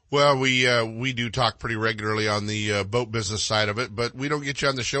 Well, we do talk pretty regularly on the boat business side of it, but we don't get you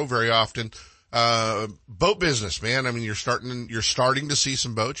on the show very often. Boat business, man. I mean, you're starting to see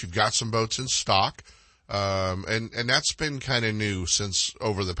some boats. You've got some boats in stock. And that's been kind of new since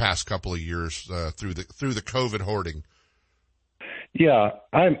over the past couple of years, through the COVID hoarding. Yeah,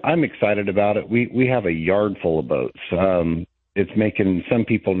 I'm excited about it. We have a yard full of boats. It's making some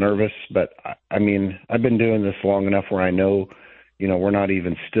people nervous, but I mean, I've been doing this long enough where I know, we're not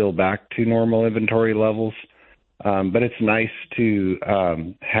even still back to normal inventory levels. But it's nice to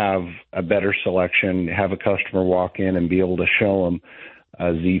have a better selection, have a customer walk in and be able to show them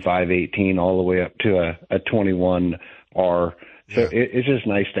a Z518 all the way up to a 21R. So it's just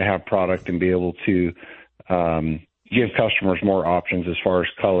nice to have product and be able to give customers more options as far as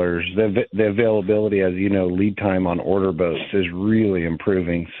colors. The availability, as you know, lead time on order boats is really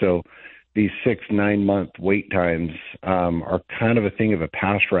improving. So these 6-9 month wait times are kind of a thing of the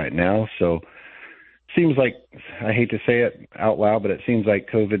past right now. So seems like, I hate to say it out loud, but it seems like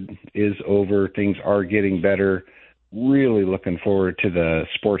COVID is over. Things are getting better. Really looking forward to the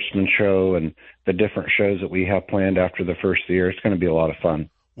Sportsman Show and the different shows that we have planned after the first of the year. It's going to be a lot of fun.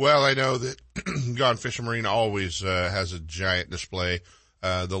 Well, I know that Gone Fishing Marine always has a giant display,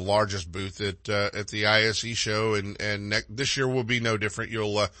 the largest booth at the ISE show, and this year will be no different.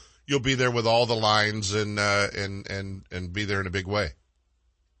 You'll be there with all the lines and be there in a big way.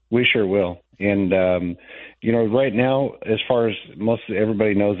 We sure will. And, right now, as far as most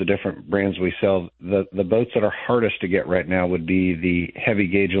everybody knows the different brands we sell, the boats that are hardest to get right now would be the heavy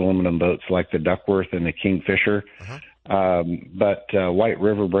gauge aluminum boats like the Duckworth and the Kingfisher. But White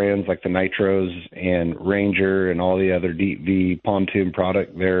River brands like the Nitros and Ranger and all the other deep V pontoon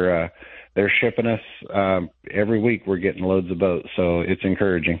product, they're shipping us every week. We're getting loads of boats, so it's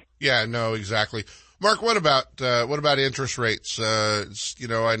encouraging. Yeah, no, exactly. Mark, what about interest rates? I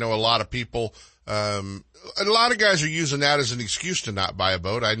know a lot of people, a lot of guys are using that as an excuse to not buy a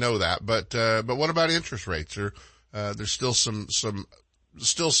boat. I know that, but what about interest rates? There's still some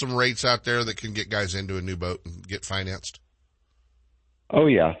rates out there that can get guys into a new boat and get financed. Oh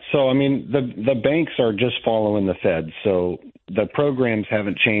yeah. So, I mean, the banks are just following the Fed. So the programs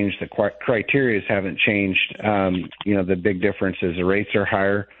haven't changed. The criteria haven't changed. The big difference is the rates are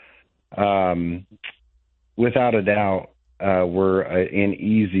higher. Without a doubt, we're an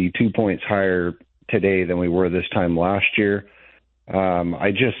easy 2 points higher today than we were this time last year.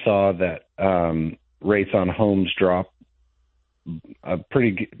 I just saw that rates on homes dropped a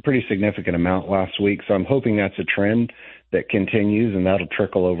pretty significant amount last week. So I'm hoping that's a trend that continues and that'll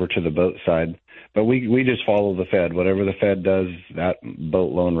trickle over to the boat side. But we just follow the Fed. Whatever the Fed does, that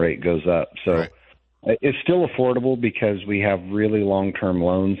boat loan rate goes up. So It's still affordable because we have really long-term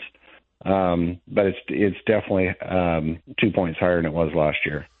loans. But it's definitely 2 points higher than it was last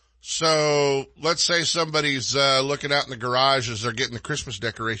year. So let's say somebody's looking out in the garage as they're getting the Christmas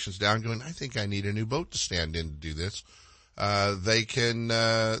decorations down going, I think I need a new boat to stand in to do this. They can,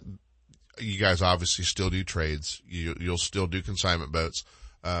 you guys obviously still do trades. You'll still do consignment boats,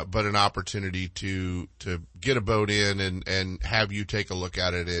 but an opportunity to get a boat in and have you take a look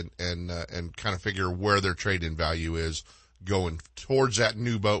at it and kind of figure where their trade-in value is going towards that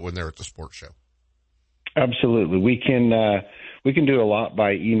new boat when they're at the sports show. Absolutely. We can do a lot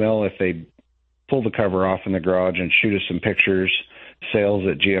by email if they pull the cover off in the garage and shoot us some pictures.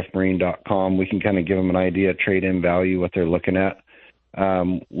 sales@gfmarine.com. We can kind of give them an idea of trade-in value, what they're looking at.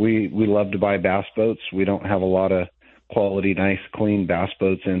 We love to buy bass boats. We don't have a lot of quality, nice, clean bass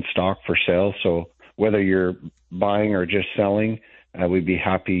boats in stock for sale. So whether you're buying or just selling, we'd be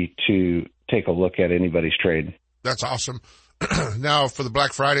happy to take a look at anybody's trade. That's awesome. Now, for the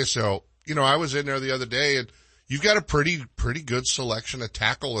Black Friday sale, I was in there the other day, and you've got a pretty good selection of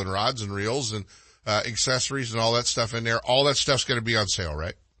tackle and rods and reels and accessories and all that stuff in there. All that stuff's going to be on sale,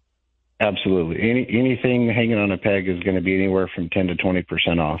 right? Absolutely. Anything hanging on a peg is going to be anywhere from 10 to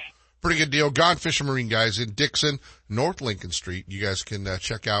 20% off. Pretty good deal. Gone Fishing Marine, guys, in Dixon, North Lincoln Street. You guys can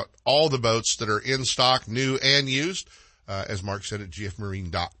check out all the boats that are in stock, new and used, as Mark said, at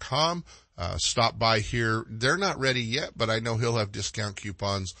gfmarine.com. Stop by here. They're not ready yet, but I know he'll have discount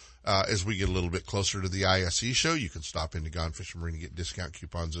coupons as we get a little bit closer to the ISE show. You can stop into Gone Fishing Marine and get discount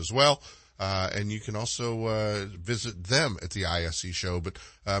coupons as well. And you can also visit them at the ISE show. But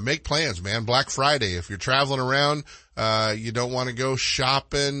make plans, man. Black Friday, if you're traveling around, you don't want to go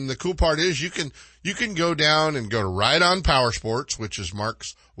shopping. The cool part is you can go down and go to Ride On Power Sports, which is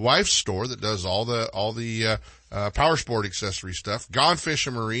Mark's wife's store that does all the power sport accessory stuff. Gone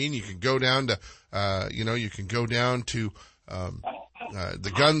Fishing Marine, you can go down to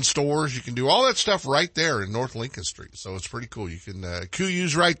the gun stores. You can do all that stuff right there in North Lincoln Street. So it's pretty cool. You can,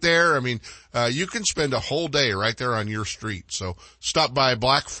 Kuyu's right there. I mean, you can spend a whole day right there on your street. So stop by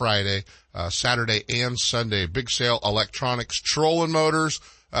Black Friday, Saturday and Sunday. Big sale, electronics, trolling motors.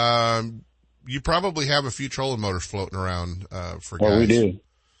 You probably have a few trolling motors floating around, for guys. Well, we do.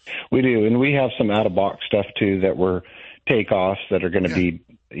 We do. And we have some out of box stuff too that were takeoffs that are going to be,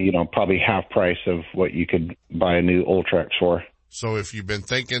 probably half price of what you could buy a new Ultrex for. So if you've been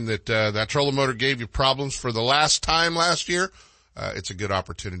thinking that that trolling motor gave you problems for the last year, it's a good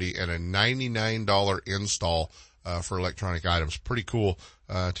opportunity and a $99 install for electronic items. Pretty cool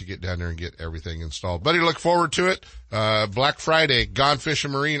to get down there and get everything installed. Buddy, look forward to it. Black Friday, Gone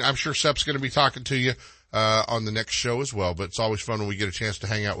Fishing Marine. I'm sure Sep's going to be talking to you on the next show as well, but it's always fun when we get a chance to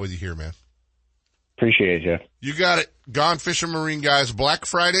hang out with you here, man. Appreciate you. You got it. Gone Fishing Marine, guys. Black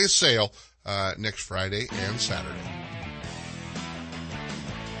Friday sale next Friday and Saturday.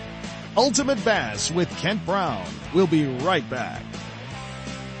 Ultimate Bass with Kent Brown. We'll be right back.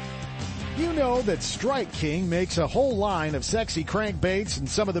 You know that Strike King makes a whole line of sexy crankbaits and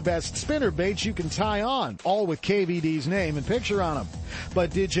some of the best spinner baits you can tie on, all with KVD's name and picture on them.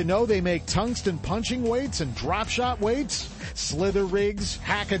 But did you know they make tungsten punching weights and drop shot weights? Slither rigs,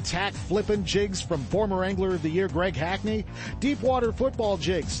 hack attack flippin' jigs from former Angler of the Year Greg Hackney, deep water football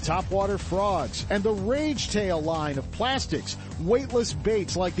jigs, topwater frogs, and the Rage Tail line of plastics, weightless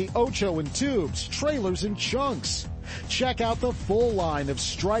baits like the Ocho and tubes, trailers and chunks. Check out the full line of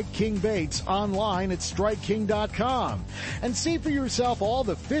Strike King baits online at StrikeKing.com and see for yourself all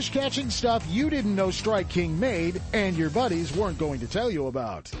the fish catching stuff you didn't know Strike King made and your buddies weren't going to tell you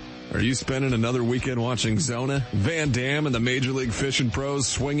about. Are you spending another weekend watching Zona, Van Dam, and the Major League Fishing pros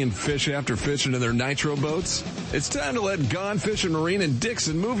swinging fish after fish into their nitro boats? It's time to let Gone Fishing Marine and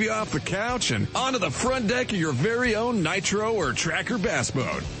Dixon move you off the couch and onto the front deck of your very own nitro or tracker bass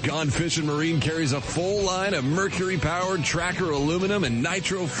boat. Gone Fishing Marine carries a full line of mercury-powered tracker aluminum and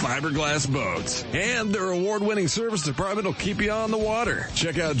nitro fiberglass boats. And their award-winning service department will keep you on the water.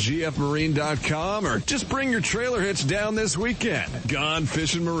 Check out gfmarine.com or just bring your trailer hitch down this weekend. Gone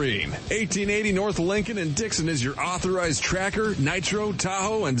Fishing Marine. 1880 North Lincoln and Dixon is your authorized tracker, nitro,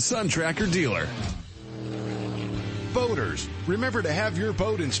 Tahoe, and Sun Tracker dealer. Boaters, remember to have your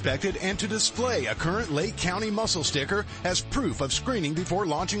boat inspected and to display a current Lake County mussel sticker as proof of screening before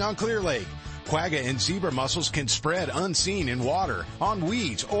launching on Clear Lake. Quagga and zebra mussels can spread unseen in water, on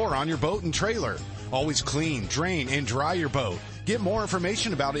weeds, or on your boat and trailer. Always clean, drain, and dry your boat. Get more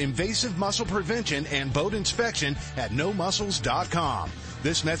information about invasive mussel prevention and boat inspection at nomussels.com.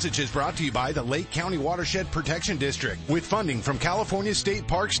 This message is brought to you by the Lake County Watershed Protection District with funding from California State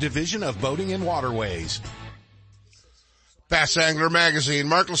Parks Division of Boating and Waterways. Bass Angler Magazine.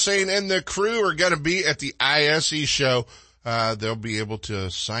 Mark Lassane and the crew are going to be at the ISE show. They'll be able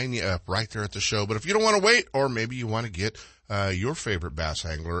to sign you up right there at the show. But if you don't want to wait, or maybe you want to get your favorite bass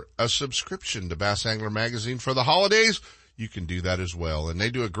angler a subscription to Bass Angler Magazine for the holidays, you can do that as well. And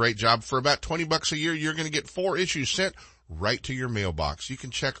they do a great job. For about $20 a year, you're going to get 4 issues sent right to your mailbox. You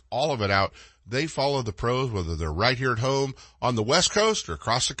can check all of it out. They follow the pros, whether they're right here at home on the West Coast or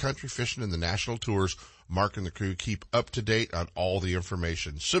across the country fishing in the national tours. Mark and the crew keep up to date on all the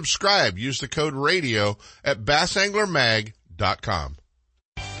information. Subscribe. Use the code RADIO at bassanglermag.com.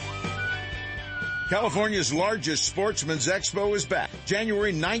 California's largest sportsman's expo is back,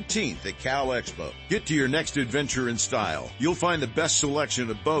 January 19th at Cal Expo. Get to your next adventure in style. You'll find the best selection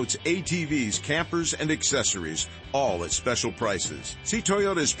of boats, ATVs, campers, and accessories, all at special prices. See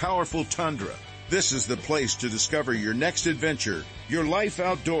Toyota's powerful Tundra. This is the place to discover your next adventure, your life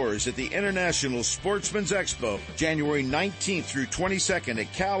outdoors at the International Sportsman's Expo, January 19th through 22nd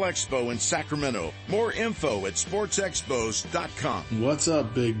at Cal Expo in Sacramento. More info at sportsexpos.com. What's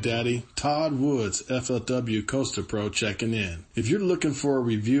up, Big Daddy? Todd Woods, FLW Costa Pro checking in. If you're looking for a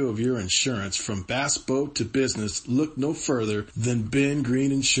review of your insurance from bass boat to business, look no further than Ben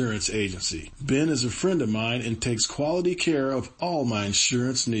Green Insurance Agency. Ben is a friend of mine and takes quality care of all my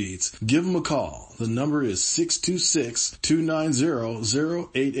insurance needs. Give him a call. The number is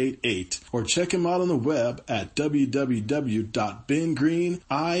 626-290-0888 or check him out on the web at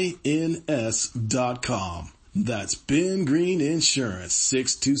www.bengreenins.com. That's Ben Green Insurance,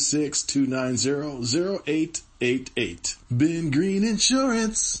 626-290-0888. Ben Green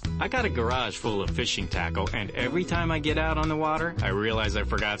Insurance. I got a garage full of fishing tackle, and every time I get out on the water, I realize I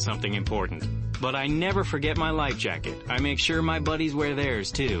forgot something important. But I never forget my life jacket. I make sure my buddies wear theirs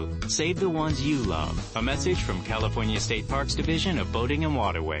too. Save the ones you love. A message from California State Parks Division of Boating and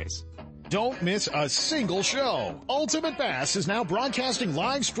Waterways. Don't miss a single show. Ultimate Bass is now broadcasting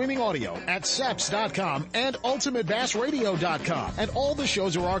live streaming audio at seps.com and ultimatebassradio.com. And all the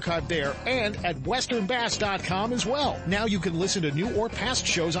shows are archived there and at westernbass.com as well. Now you can listen to new or past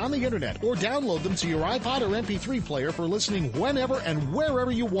shows on the internet or download them to your iPod or MP3 player for listening whenever and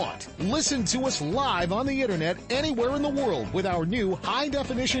wherever you want. Listen to us live on the internet anywhere in the world with our new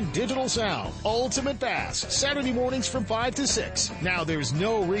high-definition digital sound. Ultimate Bass, Saturday mornings from 5 to 6. Now there's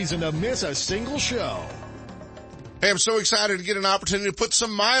no reason to miss a single show. Hey, I'm so excited to get an opportunity to put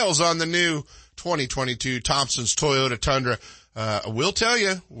some miles on the new 2022 Thompson's Toyota Tundra. We'll tell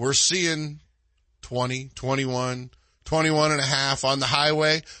you, we're seeing 20, 21, 21 and a half on the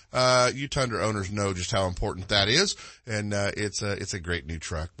highway. You Tundra owners know just how important that is. And, it's a great new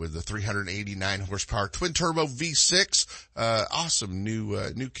truck with the 389 horsepower twin turbo V6. Awesome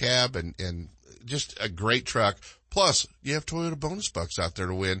new cab and just a great truck. Plus, you have Toyota bonus bucks out there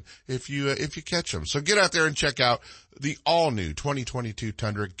to win if you catch them. So get out there and check out the all-new 2022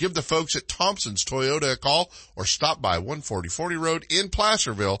 Tundra. Give the folks at Thompson's Toyota a call or stop by 14040 Road in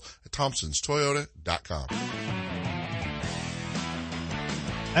Placerville at thompsonstoyota.com.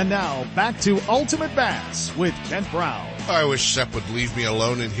 And now, back to Ultimate Bass with Kent Brown. I wish Sepp would leave me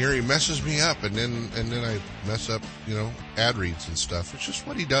alone in here. He messes me up, and then I mess up, ad reads and stuff. It's just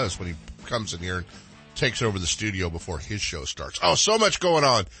what he does when he comes in here and takes over the studio before his show starts. Oh, so much going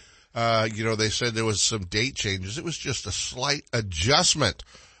on. They said there was some date changes. It was just a slight adjustment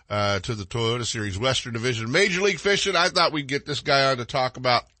to the Toyota Series Western Division. Major League Fishing, I thought we'd get this guy on to talk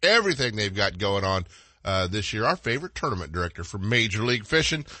about everything they've got going on this year. Our favorite tournament director for Major League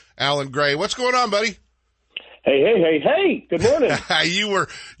Fishing, Alan Gray. What's going on, buddy? Hey. Good morning.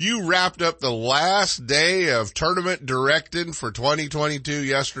 You wrapped up the last day of tournament directing for 2022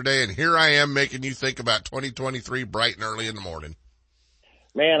 yesterday, and here I am making you think about 2023 bright and early in the morning.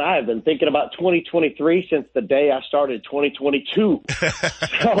 Man, I have been thinking about 2023 since the day I started 2022.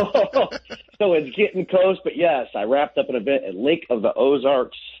 So it's getting close, but yes, I wrapped up an event at Lake of the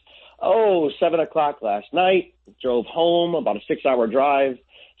Ozarks. 7 o'clock last night. Drove home, about a 6-hour drive.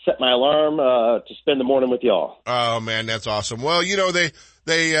 Set my alarm to spend the morning with y'all. Oh man, that's awesome. Well, they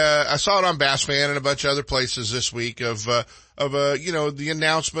I saw it on Bass Fan and a bunch of other places this week of the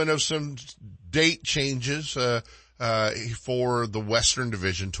announcement of some date changes for the Western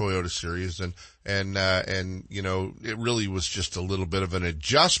Division Toyota Series, and it really was just a little bit of an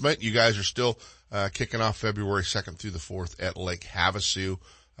adjustment. You guys are still kicking off February 2nd through the 4th at Lake Havasu.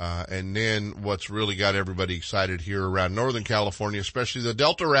 And then what's really got everybody excited here around Northern California, especially the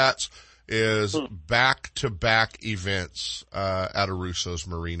Delta Rats, is back-to-back events at Russo's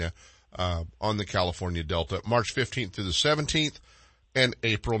Marina on the California Delta, March 15th through the 17th and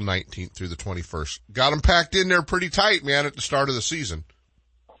April 19th through the 21st. Got them packed in there pretty tight, man, at the start of the season.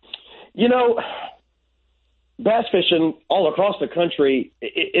 Bass fishing all across the country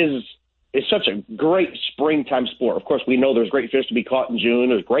is such a great springtime sport. Of course, we know there's great fish to be caught in June.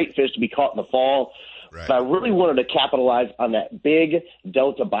 There's great fish to be caught in the fall. Right. But I really wanted to capitalize on that big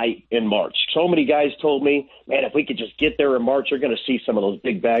Delta bite in March. So many guys told me, man, if we could just get there in March, you're going to see some of those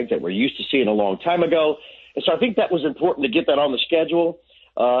big bags that we're used to seeing a long time ago. And so I think that was important to get that on the schedule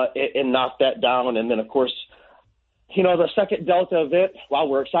and knock that down. And then, of course, the second Delta event, while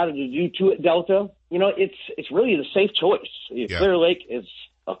we're excited to do 2 at Delta, it's really the safe choice. Yeah. Clear Lake is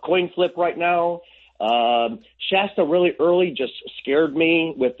a coin flip right now. Shasta really early just scared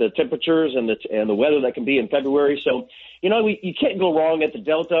me with the temperatures and the weather that can be in February. So, you can't go wrong at the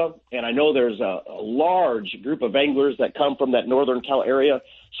Delta. And I know there's a large group of anglers that come from that northern Cal area.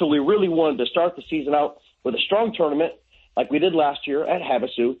 So we really wanted to start the season out with a strong tournament like we did last year at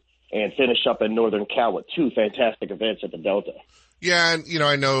Havasu and finish up in northern Cal with 2 fantastic events at the Delta. Yeah, and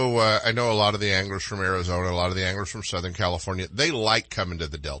I know a lot of the anglers from Arizona, a lot of the anglers from Southern California. They like coming to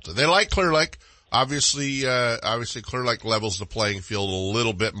the Delta. They like Clear Lake. Obviously Clear Lake levels the playing field a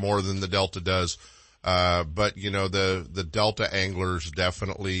little bit more than the Delta does. But the Delta anglers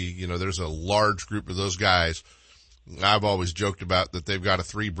definitely, there's a large group of those guys. I've always joked about that they've got a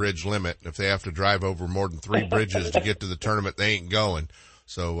 3-bridge limit. If they have to drive over more than 3 bridges to get to the tournament, they ain't going.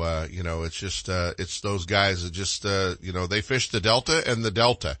 So, it's just, it's those guys that just, they fish the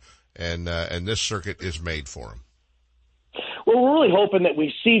Delta, and this circuit is made for them. Well, we're really hoping that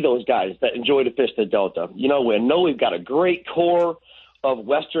we see those guys that enjoy to fish the Delta. We know we've got a great core of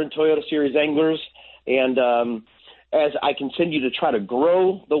Western Toyota Series anglers, and as I continue to try to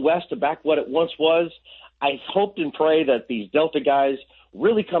grow the West to back what it once was, I hoped and pray that these Delta guys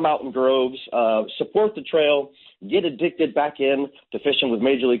really come out in droves, support the trail, get addicted back in to fishing with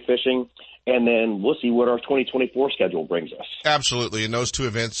Major League Fishing, and then we'll see what our 2024 schedule brings us. Absolutely. And those 2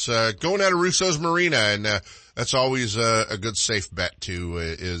 events, going out of Russo's Marina, and, that's always a good safe bet too,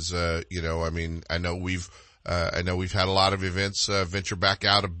 I know we've had a lot of events, venture back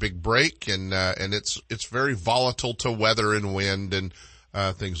out of Big Break, and it's very volatile to weather and wind and,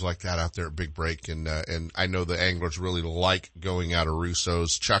 things like that out there at Big Break. And I know the anglers really like going out of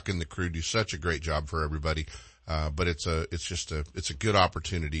Russo's. Chuck and the crew do such a great job for everybody. But it's a good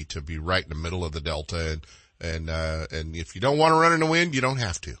opportunity to be right in the middle of the Delta. And if you don't want to run in the wind, you don't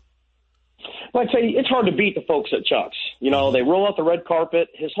have to. Well, I tell you, it's hard to beat the folks at Chuck's. They roll out the red carpet,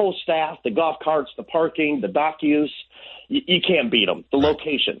 his whole staff, the golf carts, the parking, the dock use. You can't beat them. The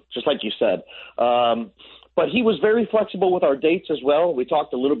location, just like you said. But he was very flexible with our dates as well. We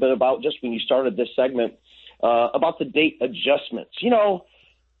talked a little bit about, just when you started this segment, about the date adjustments.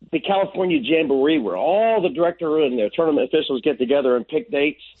 The California Jamboree, where all the director and the tournament officials get together and pick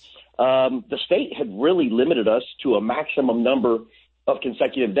dates, the state had really limited us to a maximum number of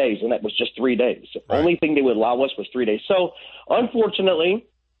consecutive days, and that was just 3 days. The only thing they would allow us was 3 days. So, unfortunately,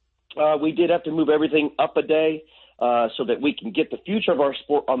 we did have to move everything up a day so that we can get the future of our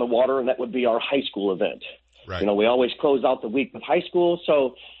sport on the water, and that would be our high school event. Right. We always close out the week with high school,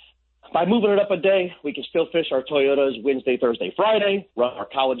 so by moving it up a day, we can still fish our Toyotas Wednesday, Thursday, Friday, run our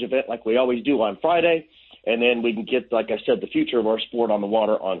college event like we always do on Friday, and then we can get, like I said, the future of our sport on the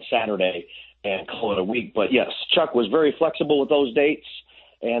water on Saturday and call it a week. But, yes, Chuck was very flexible with those dates,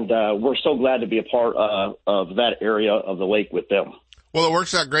 and we're so glad to be a part of that area of the lake with them. Well, it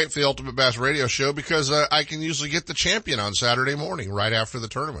works out great for the Ultimate Bass Radio Show because I can usually get the champion on Saturday morning right after the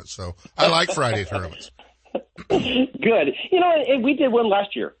tournament. So I like Friday tournaments. Good. And we did one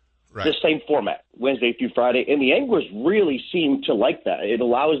last year. Right. The same format, Wednesday through Friday, and the anglers really seem to like that. It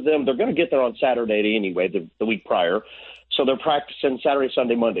allows them, they're going to get there on Saturday anyway, the week prior, so they're practicing Saturday,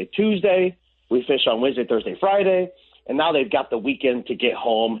 Sunday, Monday, Tuesday. We fish on Wednesday, Thursday, Friday, and now they've got the weekend to get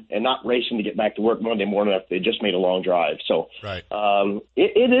home and not racing to get back to work Monday morning after they just made a long drive. So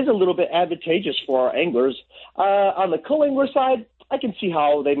it is a little bit advantageous for our anglers. On the co-angler side, I can see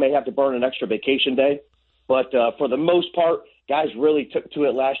how they may have to burn an extra vacation day, but for the most part, guys really took to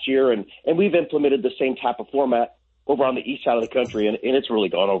it last year, and we've implemented the same type of format over on the east side of the country, and it's really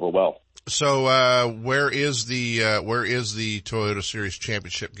gone over well. So, where is the Toyota Series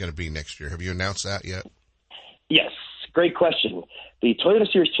Championship going to be next year? Have you announced that yet? Yes, great question. The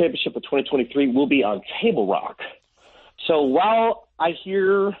Toyota Series Championship of 2023 will be on Table Rock. So while I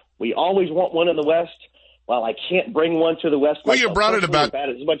hear we always want one in the West, while I can't bring one to the West, well, you brought it about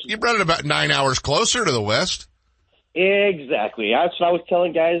 9 hours closer to the West. Exactly. That's what I was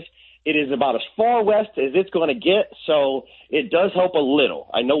telling guys. It is about as far west as it's going to get, so it does help a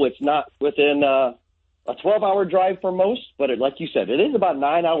little. I know it's not within a 12-hour drive for most, but like you said, it is about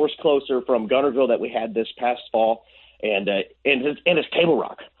 9 hours closer from Guntersville that we had this past fall, and it's Table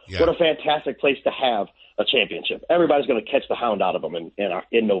Rock. Yeah. What a fantastic place to have a championship. Everybody's going to catch the hound out of them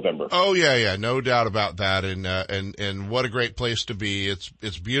in November. Oh yeah, no doubt about that. And what a great place to be.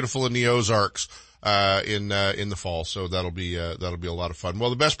 It's beautiful in the Ozarks. In the fall. So that'll be a lot of fun. Well,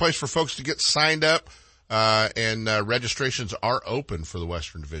 the best place for folks to get signed up, and registrations are open for the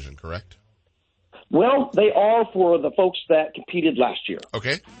Western Division, correct? Well, they are for the folks that competed last year.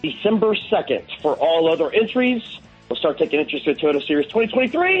 Okay. December 2nd for all other entries. We'll start taking interest in Toyota Series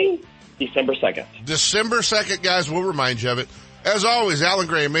 2023, December 2nd. December 2nd, guys, we'll remind you of it. As always, Alan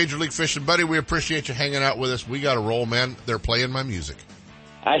Gray, Major League Fishing. Buddy, we appreciate you hanging out with us. We got to roll, man. They're playing my music.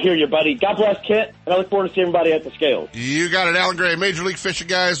 I hear you, buddy. God bless, Kent, and I look forward to seeing everybody at the scales. You got it, Alan Gray, Major League Fishing,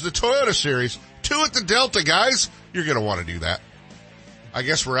 guys. The Toyota Series, 2 at the Delta, guys. You're going to want to do that. I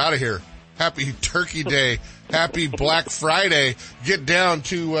guess we're out of here. Happy Turkey Day. Happy Black Friday. Get down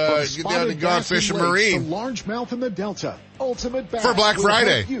to Gone Fishing Marine. The largemouth in the Delta. Ultimate Bass for Black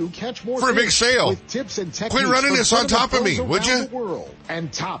Friday. You catch more for a big sale. With tips and techniques. Quit running this on top of me, would you? The world.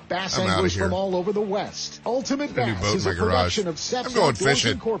 And top bass anglers from all over the West. Ultimate Bass is a production of Seps Outdoors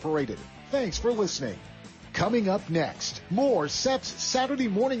Incorporated. Thanks for listening. Coming up next, more Seps Saturday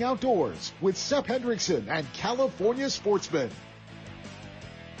Morning Outdoors with Sep Hendrickson and California Sportsman.